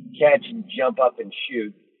catch and jump up and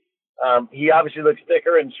shoot. He obviously looks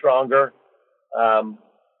thicker and stronger,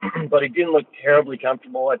 but he didn't look terribly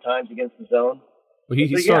comfortable at times against the zone. Well,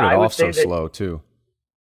 he started off so slow, too.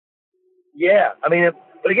 Yeah, I mean,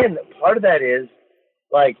 but again, part of that is,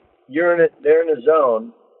 like, they're in a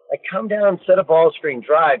zone. Like, come down, set a ball screen,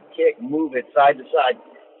 drive, kick, move it side to side.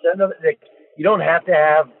 You don't have to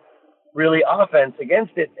have really offense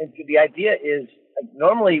against it. And the idea is, like,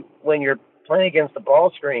 normally when you're playing against the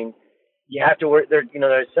ball screen, you have to work there. You know,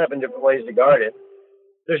 there's 7 different ways to guard it.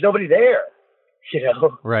 There's nobody there, you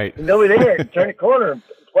know. Right. There's nobody there. Turn a corner and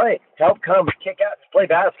play. Help come, kick out, play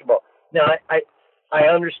basketball. Now, I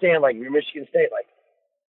understand, like, you're Michigan State. Like,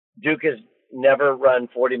 Duke has never run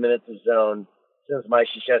 40 minutes of zone since Mike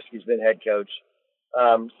Krzyzewski's been head coach.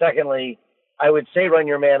 Secondly, I would say run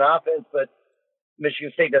your man offense, but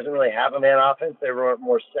Michigan State doesn't really have a man offense. They're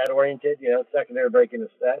more set-oriented, you know, secondary breaking the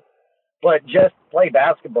set. But just play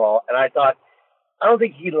basketball. And I don't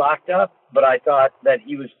think he locked up, but I thought that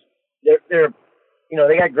he was, they're you know,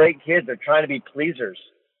 they got great kids. They're trying to be pleasers,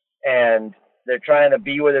 and they're trying to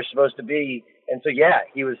be where they're supposed to be. And so, yeah,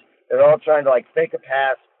 they're all trying to, like, fake a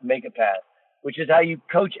pass, make a pass, which is how you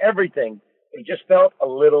coach everything. It just felt a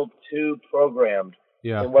little too programmed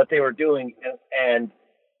in what they were doing, and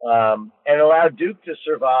allowed Duke to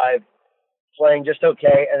survive playing just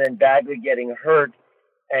okay, and then Bagley getting hurt,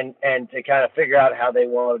 and to kind of figure out how they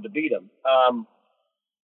wanted to beat him.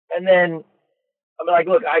 And then, I mean, like,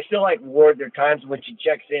 look, I still like Ward. There are times in which he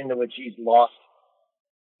checks in which he's lost.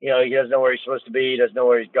 You know, he doesn't know where he's supposed to be. He doesn't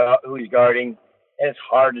know who he's guarding, and it's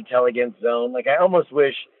hard to tell against zone. Like, I almost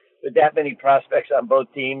wish with that many prospects on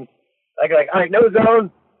both teams, like, all right, no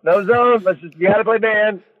zone. You got to play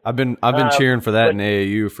man. I've been cheering for that in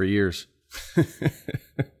AAU for years.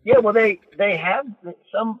 Yeah, well, they have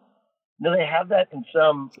some. No, they have that in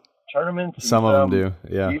some tournaments. Some of them do.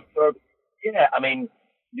 Yeah. Yeah, I mean,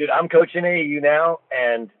 dude, I'm coaching AAU now,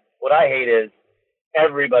 and what I hate is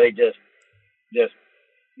everybody just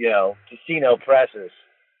you know, casino presses.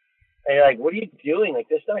 And you're like, what are you doing? Like,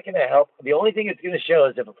 this is not going to help. The only thing it's going to show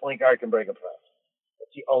is if a point guard can break a press.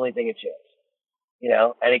 That's the only thing it shows. You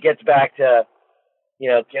know, and it gets back to, you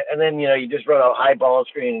know, and then, you know, you just run a high ball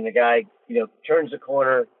screen and the guy, you know, turns the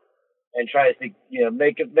corner and tries to, you know,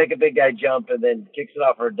 make a big guy jump and then kicks it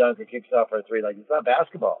off for a dunk or kicks it off for a 3. Like, it's not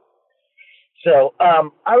basketball. So,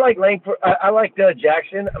 I like Langford. I like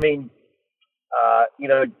Jackson. I mean, you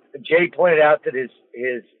know, Jay pointed out that his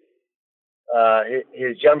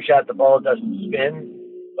jump shot, the ball doesn't spin.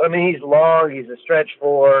 But I mean, he's long. He's a stretch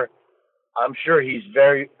 4. I'm sure he's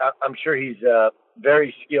very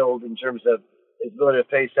skilled in terms of his ability to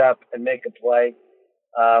face up and make a play.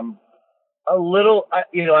 You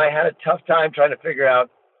know, I had a tough time trying to figure out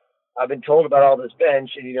I've been told about all this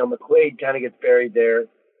bench, and McQuaid kind of gets buried there.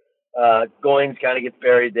 Goins kind of gets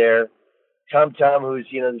buried there. Tum, who's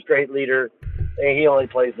this great leader, he only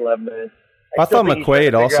plays 11 minutes. I thought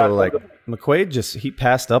McQuaid also McQuaid he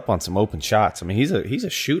passed up on some open shots. I mean, he's a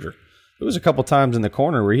shooter. There was a couple times in the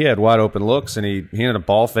corner where he had wide open looks, and he ended up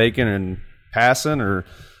ball faking and passing.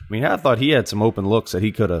 I thought he had some open looks that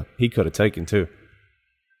he could have taken too.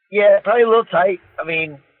 Yeah, probably a little tight. I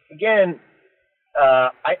mean, again,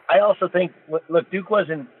 I also think Duke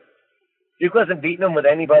wasn't beating them with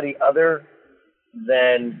anybody other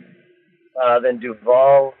than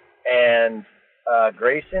Duval and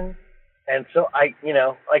Grayson. And so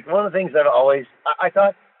one of the things that I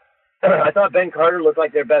thought Ben Carter looked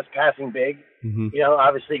like their best passing big. Mm-hmm.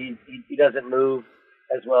 Obviously he doesn't move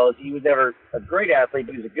as well as he was never a great athlete,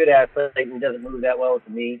 but he was a good athlete and he doesn't move that well with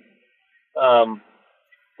the knee.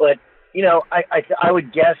 But I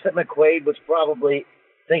would guess that McQuaid was probably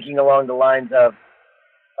thinking along the lines of,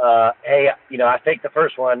 hey, I faked the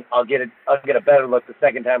first one, I'll get a better look the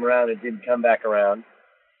second time around. It didn't come back around.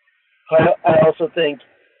 I also think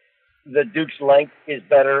the Duke's length is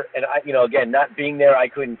better, and again, not being there, I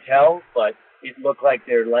couldn't tell, but it looked like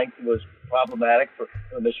their length was problematic for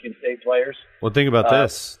the Michigan State players. Well, think about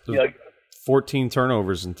this: 14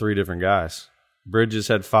 turnovers in 3 different guys. Bridges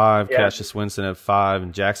had 5, Cassius Winston had 5,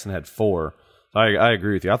 and Jackson had 4. I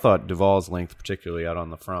agree with you. I thought Duval's length, particularly out on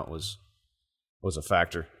the front, was a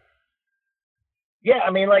factor. Yeah,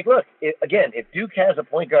 look, if Duke has a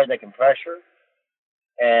point guard that can pressure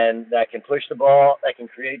and that can push the ball, that can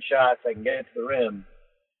create shots, that can get it to the rim,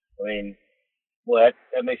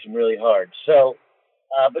 that makes him really hard. So,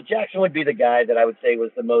 but Jackson would be the guy that I would say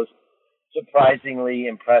was the most surprisingly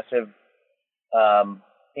impressive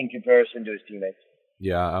in comparison to his teammates.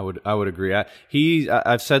 Yeah, I would agree.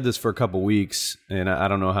 I've said this for a couple weeks, and I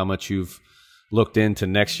don't know how much you've looked into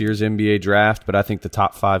next year's NBA draft, but I think the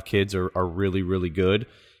top 5 kids are really, really good,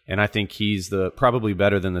 and I think he's probably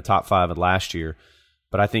better than the top 5 of last year.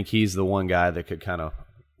 But I think he's the one guy that could kind of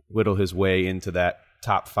whittle his way into that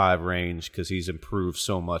top 5 range because he's improved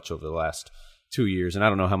so much over the last 2 years. And I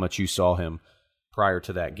don't know how much you saw him prior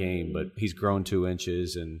to that game, but he's grown 2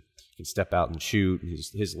 inches and can step out and shoot.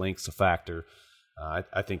 His length's a factor.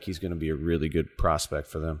 I think he's going to be a really good prospect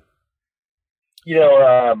for them.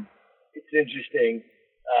 It's interesting.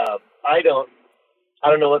 I don't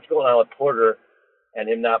know what's going on with Porter and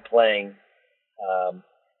him not playing.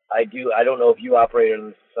 I don't know if you operate on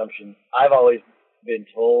this assumption. I've always been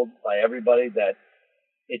told by everybody that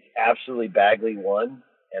it's absolutely Bagley 1,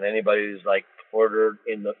 and anybody who's like Porter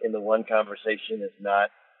in the one conversation is not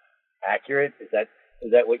accurate. Is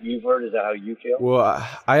that what you've heard? Is that how you feel? Well,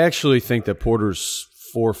 I actually think that Porter's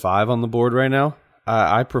 4 or 5 on the board right now.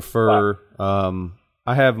 I prefer.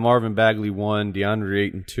 I have Marvin Bagley 1, DeAndre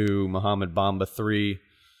Ayton 2, Mohamed Bamba 3.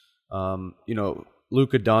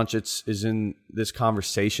 Luka Doncic is in this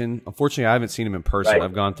conversation. Unfortunately, I haven't seen him in person. Right.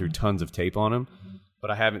 I've gone through tons of tape on him, but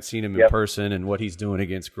I haven't seen him in person, and what he's doing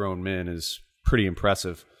against grown men is pretty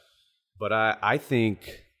impressive. But I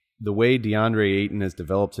think the way DeAndre Ayton has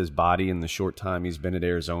developed his body in the short time he's been at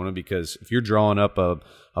Arizona, because if you're drawing up a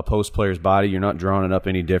post player's body, you're not drawing it up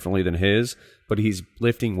any differently than his, but he's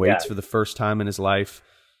lifting weights for the first time in his life.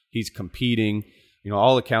 He's competing.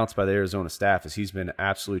 All accounts by the Arizona staff is he's been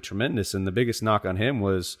absolutely tremendous. And the biggest knock on him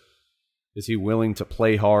is he willing to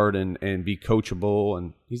play hard and be coachable?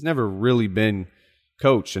 And he's never really been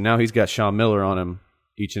coached. And now he's got Sean Miller on him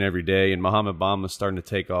each and every day. And Mohamed Bamba's starting to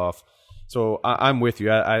take off. So I'm with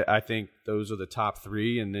you. I think those are the top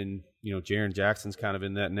 3. And then, Jaren Jackson's kind of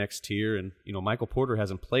in that next tier. And, Michael Porter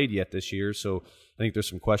hasn't played yet this year. So I think there's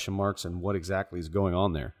some question marks on what exactly is going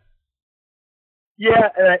on there. Yeah,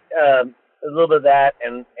 and a little bit of that,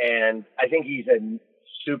 and I think he's a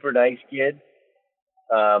super nice kid.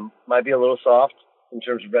 Might be a little soft in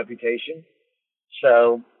terms of reputation.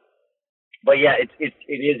 So, but yeah, it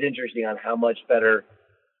is interesting on how much better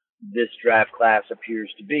this draft class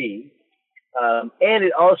appears to be. And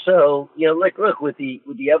it also, look with the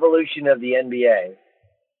evolution of the NBA,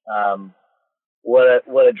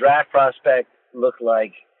 what a draft prospect looked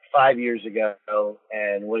like 5 years ago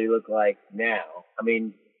and what he looked like now.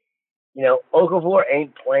 Okafor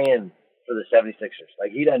ain't playing for the 76ers.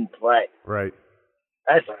 Like, he doesn't play. Right.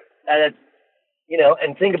 That's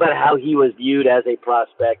and think about how he was viewed as a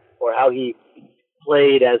prospect, or how he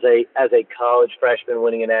played as a college freshman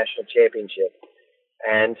winning a national championship.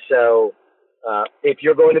 And so, if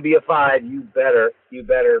you're going to be a 5, you better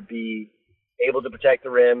be able to protect the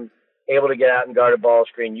rim, able to get out and guard a ball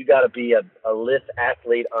screen. You got to be a lift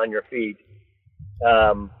athlete on your feet.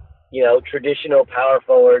 Traditional power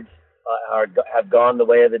forwards have gone the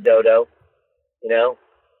way of the dodo, you know,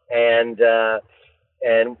 and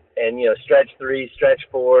you know, stretch threes, stretch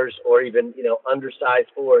fours, or even, you know, undersized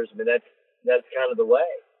fours. I mean, that's kind of the way.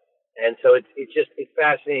 And so it's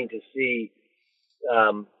fascinating to see,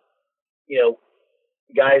 you know,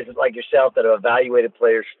 guys like yourself that have evaluated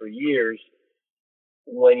players for years.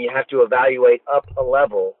 When you have to evaluate up a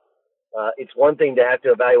level, it's one thing to have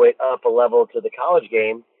to evaluate up a level to the college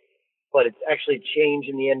game, but it's actually changed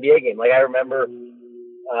in the NBA game. Like I remember,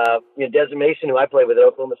 you know, Desmond Mason, who I played with at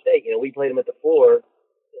Oklahoma State, you know, we played him at the 4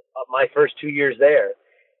 my first 2 years there.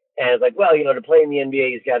 And it's like, well, you know, to play in the NBA,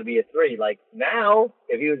 he's got to be a 3. Like now,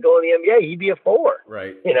 if he was going to the NBA, he'd be a 4.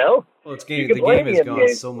 Right. You know? Well, the game has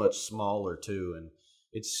gone so much smaller too, and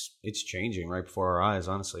it's changing right before our eyes,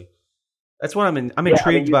 honestly. That's what I'm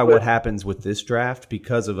intrigued by what happens with this draft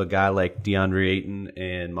because of a guy like DeAndre Ayton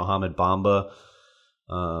and Mohamed Bamba.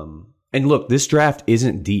 And look, this draft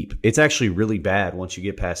isn't deep. It's actually really bad once you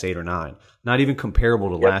get past 8 or 9. Not even comparable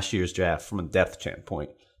to last year's draft from a depth standpoint.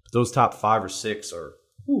 But those top 5 or 6 are.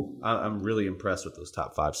 I'm really impressed with those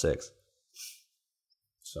top 5, 6.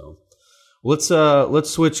 So let's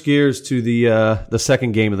switch gears to the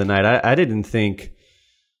second game of the night. I didn't think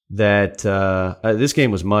that this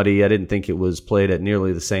game was muddy. I didn't think it was played at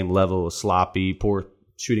nearly the same level. It was sloppy, poor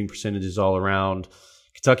shooting percentages all around.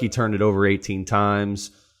 Kentucky turned it over 18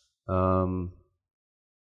 times. Svi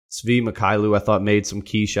Mykhailiuk, I thought, made some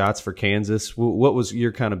key shots for Kansas. What was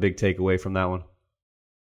your kind of big takeaway from that one?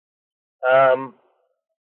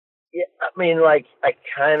 Yeah, I mean, like, I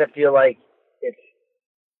kind of feel like it's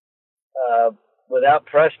without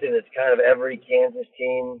Preston, it's kind of every Kansas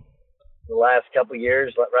team the last couple of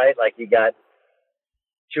years, right? Like you got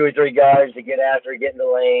 2 or 3 guards to get after, get in the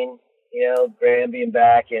lane, you know, Graham being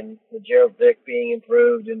back and Gerald Vick being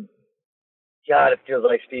improved. And God, it feels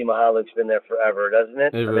like Steve Mykhailiuk's been there forever, doesn't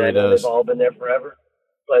it? It really does. They've all been there forever.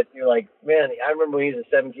 But you're like, man, I remember when he was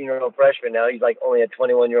a 17-year-old freshman. Now he's like only a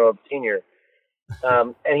 21-year-old senior.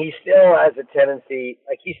 And he still has a tendency,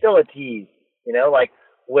 like he's still a tease, you know, like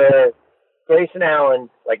where Grayson Allen,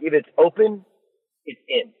 like if it's open, it's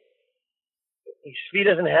in. He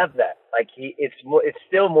doesn't have that. Like it's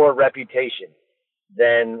still more reputation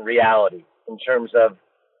than reality in terms of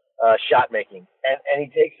shot making. And he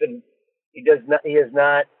takes them. He does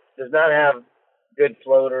not have good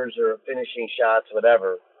floaters or finishing shots,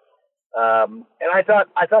 whatever. And I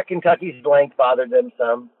thought Kentucky's blank bothered them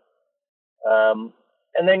some.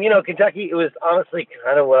 And then, you know, Kentucky, it was honestly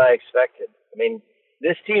kind of what I expected. I mean,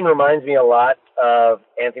 this team reminds me a lot of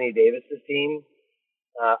Anthony Davis's team.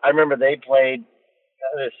 I remember they played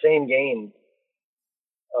kind of the same game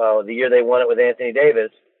the year they won it with Anthony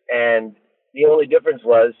Davis, and the only difference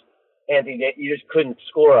was you just couldn't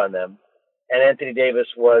score on them, and Anthony Davis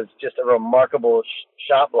was just a remarkable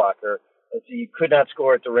shot blocker, and so you could not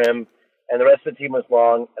score at the rim, and the rest of the team was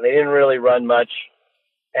long, and they didn't really run much,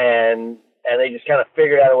 and they just kind of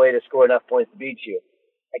figured out a way to score enough points to beat you.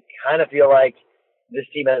 I kind of feel like this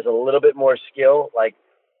team has a little bit more skill,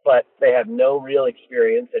 but they have no real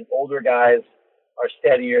experience, and older guys are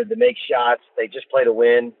steadier. They make shots. They just play to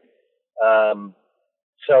win.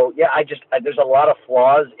 So yeah, there's a lot of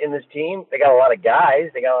flaws in this team. They got a lot of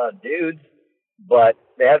guys. They got a lot of dudes, but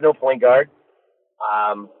they have no point guard.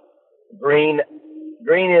 Green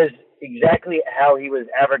is exactly how he was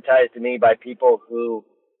advertised to me by people who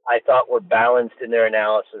I thought were balanced in their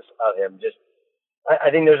analysis of him.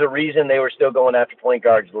 I think there's a reason they were still going after point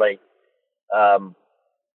guards late.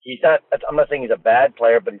 He's not. I'm not saying he's a bad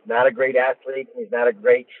player, but he's not a great athlete. And he's not a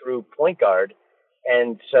great true point guard.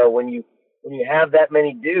 And so when you have that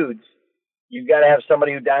many dudes, you've got to have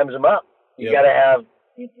somebody who dimes them up. You got to have.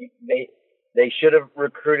 They should have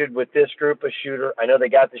recruited with this group a shooter. I know they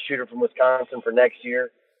got the shooter from Wisconsin for next year.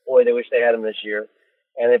 Boy, they wish they had him this year.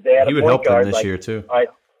 And if they had he would help them this year too.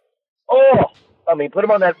 Put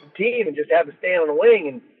him on that team and just have him stand on the wing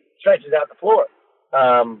and stretches out the floor.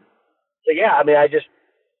 So yeah, I mean,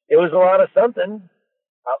 it was a lot of something.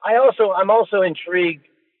 I'm also intrigued,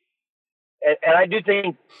 and I do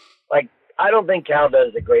think, like, I don't think Cal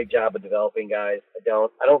does a great job of developing guys.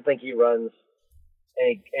 I don't think he runs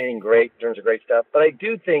anything great in terms of great stuff. But I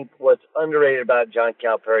do think what's underrated about John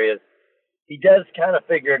Calipari is he does kind of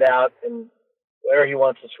figure it out and where he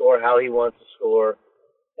wants to score, how he wants to score,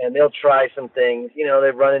 and they'll try some things. You know,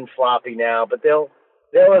 they're running floppy now, but they'll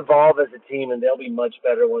evolve as a team and they'll be much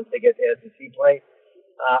better once they get to SEC play.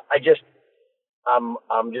 I'm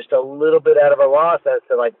just a little bit out of a loss as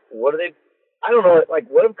to, like, what are they? I don't know. Like,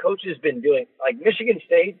 what have coaches been doing? Like Michigan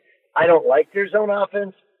State, I don't like their zone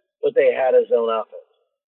offense, but they had a zone offense.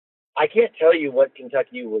 I can't tell you what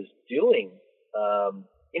Kentucky was doing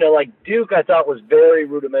like Duke, I thought was very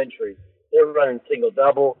rudimentary. They're running single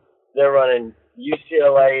double. They're running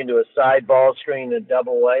UCLA into a side ball screen and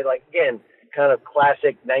double way. Like, again, kind of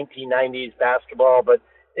classic 1990s basketball, but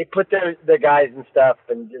they put their guys and stuff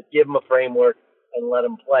and just give them a framework and let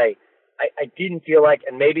them play. I didn't feel like,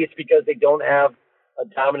 and maybe it's because they don't have a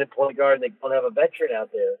dominant point guard and they don't have a veteran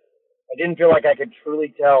out there. I didn't feel like I could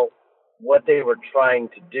truly tell what they were trying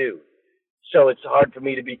to do. So it's hard for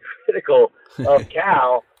me to be critical of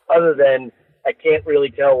Cal other than I can't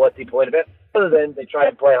really tell what's the point of it, other than they try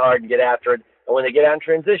to play hard and get after it. And when they get out in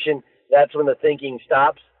transition, that's when the thinking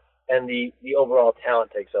stops and the overall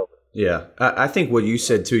talent takes over. Yeah, I think what you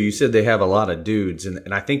said, too, you said they have a lot of dudes,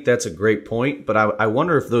 and I think that's a great point, but I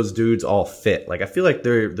wonder if those dudes all fit. Like, I feel like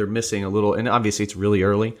they're missing a little, and obviously it's really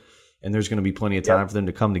early, and there's going to be plenty of time for them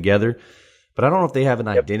to come together, but I don't know if they have an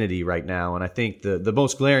identity right now, and I think the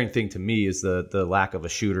most glaring thing to me is the lack of a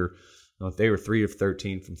shooter. They were 3 of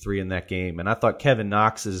 13 from 3 in that game, and I thought Kevin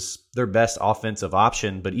Knox is their best offensive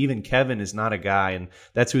option, but even Kevin is not a guy, and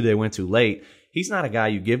that's who they went to late. He's not a guy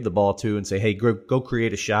you give the ball to and say, hey, go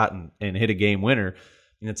create a shot and hit a game winner.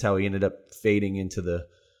 And that's how he ended up fading into the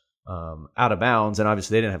out of bounds. And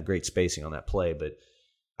obviously they didn't have great spacing on that play. But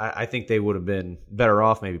I think they would have been better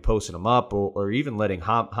off maybe posting him up or even letting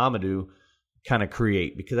Hamidou kind of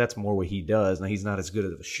create, because that's more what he does. Now, he's not as good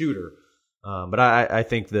of a shooter. But I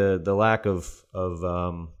think the lack of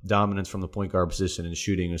dominance from the point guard position and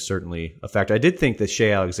shooting is certainly a factor. I did think that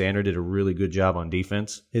Shea Alexander did a really good job on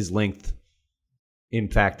defense. His length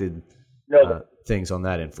impacted things on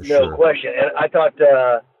that end for sure. No question. And I thought,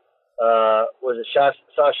 was it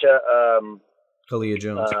Sasha Kalia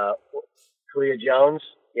Jones? Kalia Jones.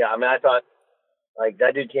 Yeah, I mean, I thought, like,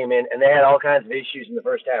 that dude came in, and they had all kinds of issues in the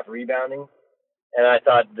first half rebounding. And I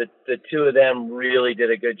thought the two of them really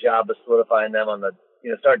did a good job of solidifying them on the,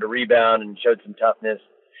 starting to rebound and showed some toughness.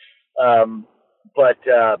 But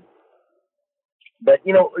the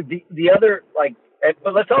other, like,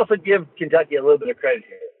 but let's also give Kentucky a little bit of credit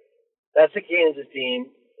here. That's a Kansas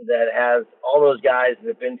team that has all those guys that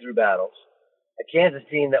have been through battles. A Kansas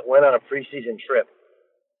team that went on a preseason trip,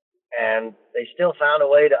 and they still found a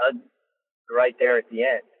way to right there at the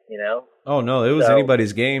end, Oh, no, it was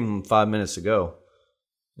anybody's game 5 minutes ago.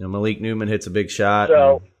 Malik Newman hits a big shot.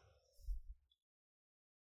 So,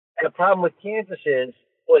 and the problem with Kansas is,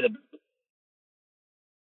 the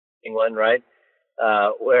England, right?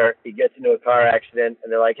 Where he gets into a car accident,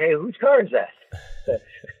 and they're like, hey, whose car is that?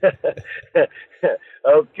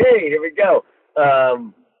 Okay, here we go.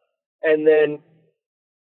 And then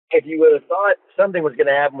if you would have thought something was going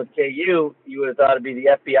to happen with KU, you would have thought it'd be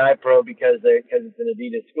the FBI probe because it's an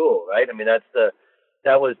Adidas school, right? I mean,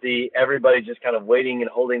 that was everybody just kind of waiting and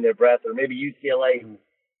holding their breath, or maybe UCLA,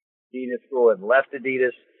 Adidas school, and left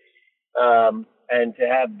Adidas. And to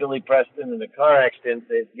have Billy Preston in a car accident,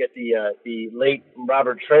 to get the late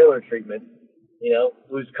Robert Traylor treatment,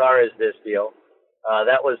 whose car is this deal?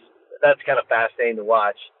 That's kind of fascinating to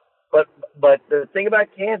watch. But the thing about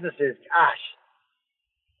Kansas is,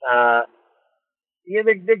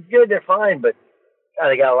 they're good, they're fine, but God,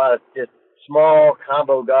 they got a lot of just small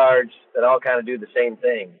combo guards that all kind of do the same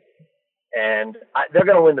thing. And they're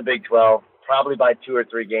going to win the Big 12, probably by 2 or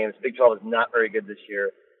 3 games. Big 12 is not very good this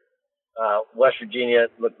year. West Virginia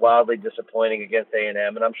looked wildly disappointing against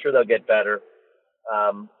A&M, and I'm sure they'll get better.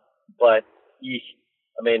 But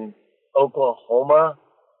Oklahoma,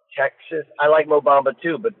 Texas, I like Mo Bamba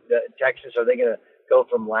too, but Texas, are they going to go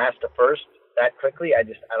from last to first that quickly? I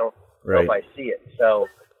don't know if I see it. So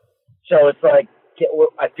it's like,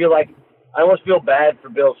 I feel like I almost feel bad for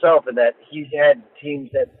Bill Self in that he's had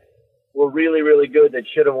teams that were really, really good that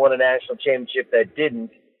should have won a national championship that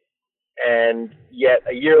didn't. And yet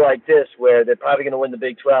a year like this where they're probably going to win the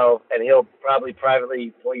Big 12 and he'll probably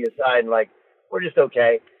privately pull you aside and like, we're just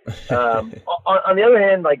okay. On the other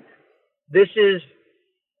hand, like this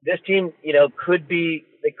team,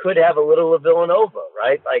 they could have a little of Villanova,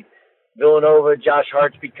 right? Like Villanova, Josh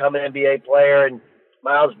Hart's become an NBA player and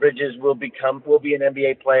Miles Bridges will be an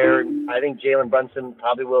NBA player. And I think Jalen Brunson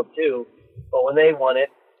probably will too. But when they won it,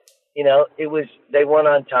 they won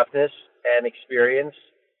on toughness and experience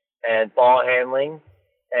and ball handling,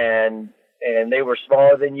 and they were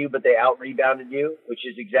smaller than you, but they out-rebounded you, which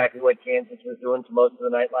is exactly what Kansas was doing for most of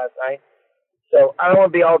the night last night. So I don't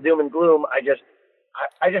want to be all doom and gloom. I just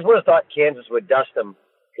would have thought Kansas would dust them,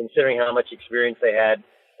 considering how much experience they had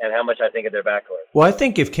and how much I think of their backcourt. Well, I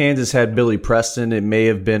think if Kansas had Billy Preston, it may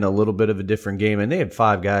have been a little bit of a different game, and they had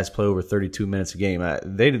 5 guys play over 32 minutes a game.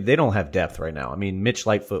 They don't have depth right now. I mean, Mitch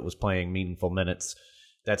Lightfoot was playing meaningful minutes.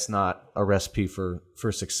 That's not a recipe for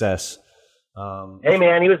success. Hey,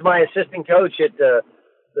 man, he was my assistant coach at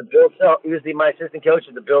the Bill Self. He was my assistant coach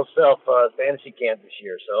at the Bill Self fantasy camp this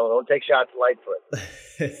year. So don't take shots at Lightfoot.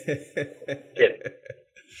 Kidding.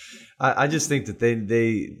 I just think that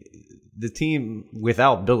the team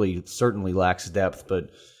without Billy certainly lacks depth, but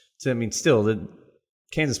still,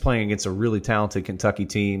 Kansas playing against a really talented Kentucky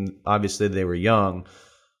team. Obviously, they were young,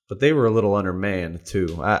 but they were a little undermanned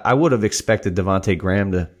too. I would have expected Devontae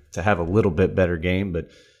Graham to have a little bit better game, but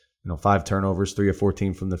 5 turnovers, 3 of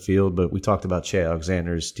 14 from the field. But we talked about Shea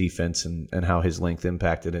Alexander's defense and how his length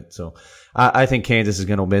impacted it. So I think Kansas is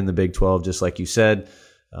going to win the Big 12, just like you said.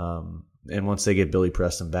 And once they get Billy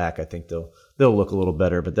Preston back, I think they'll look a little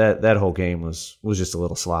better. But that whole game was just a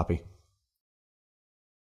little sloppy.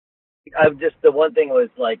 The one thing was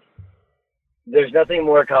like, there's nothing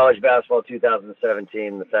more college basketball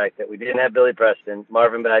 2017 than the fact that we didn't have Billy Preston,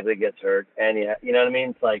 Marvin Bagley gets hurt, and you know what I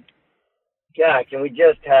mean? It's like, yeah, can they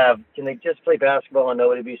just play basketball and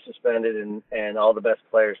nobody be suspended and all the best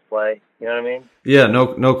players play? You know what I mean? Yeah,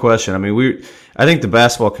 no question. I think the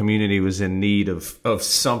basketball community was in need of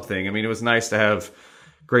something. It was nice to have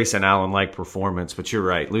Grayson Allen-like performance, but you're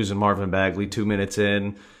right. Losing Marvin Bagley 2 minutes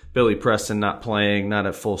in, Billy Preston not playing, not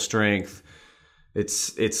at full strength.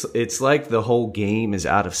 It's like the whole game is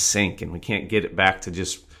out of sync and we can't get it back to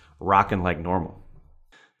just rocking like normal.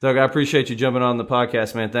 Doug, I appreciate you jumping on the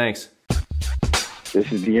podcast, man. Thanks.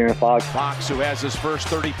 This is De'Aaron Fox. Fox, who has his first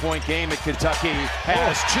 30-point game at Kentucky,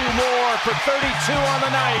 has 2 more for 32 on the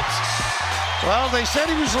night. Well, they said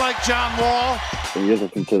he was like John Wall. And you're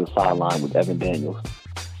listening to The Sideline with Evan Daniels.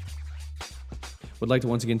 Would like to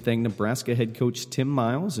once again thank Nebraska head coach Tim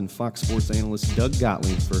Miles and Fox Sports analyst Doug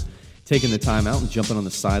Gottlieb for taking the time out and jumping on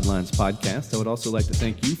the Sidelines podcast. I would also like to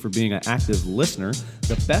thank you for being an active listener.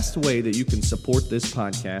 The best way that you can support this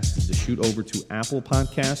podcast is to shoot over to Apple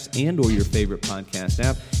Podcasts and or your favorite podcast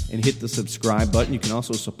app and hit the subscribe button. You can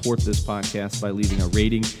also support this podcast by leaving a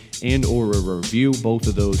rating and or a review. Both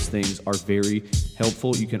of those things are very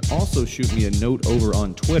helpful. You can also shoot me a note over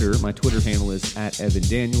on Twitter. My Twitter handle is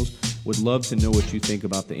 @EvanDaniels. Would love to know what you think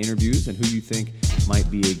about the interviews and who you think might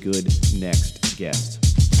be a good next guest.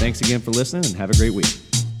 Thanks again for listening and have a great week.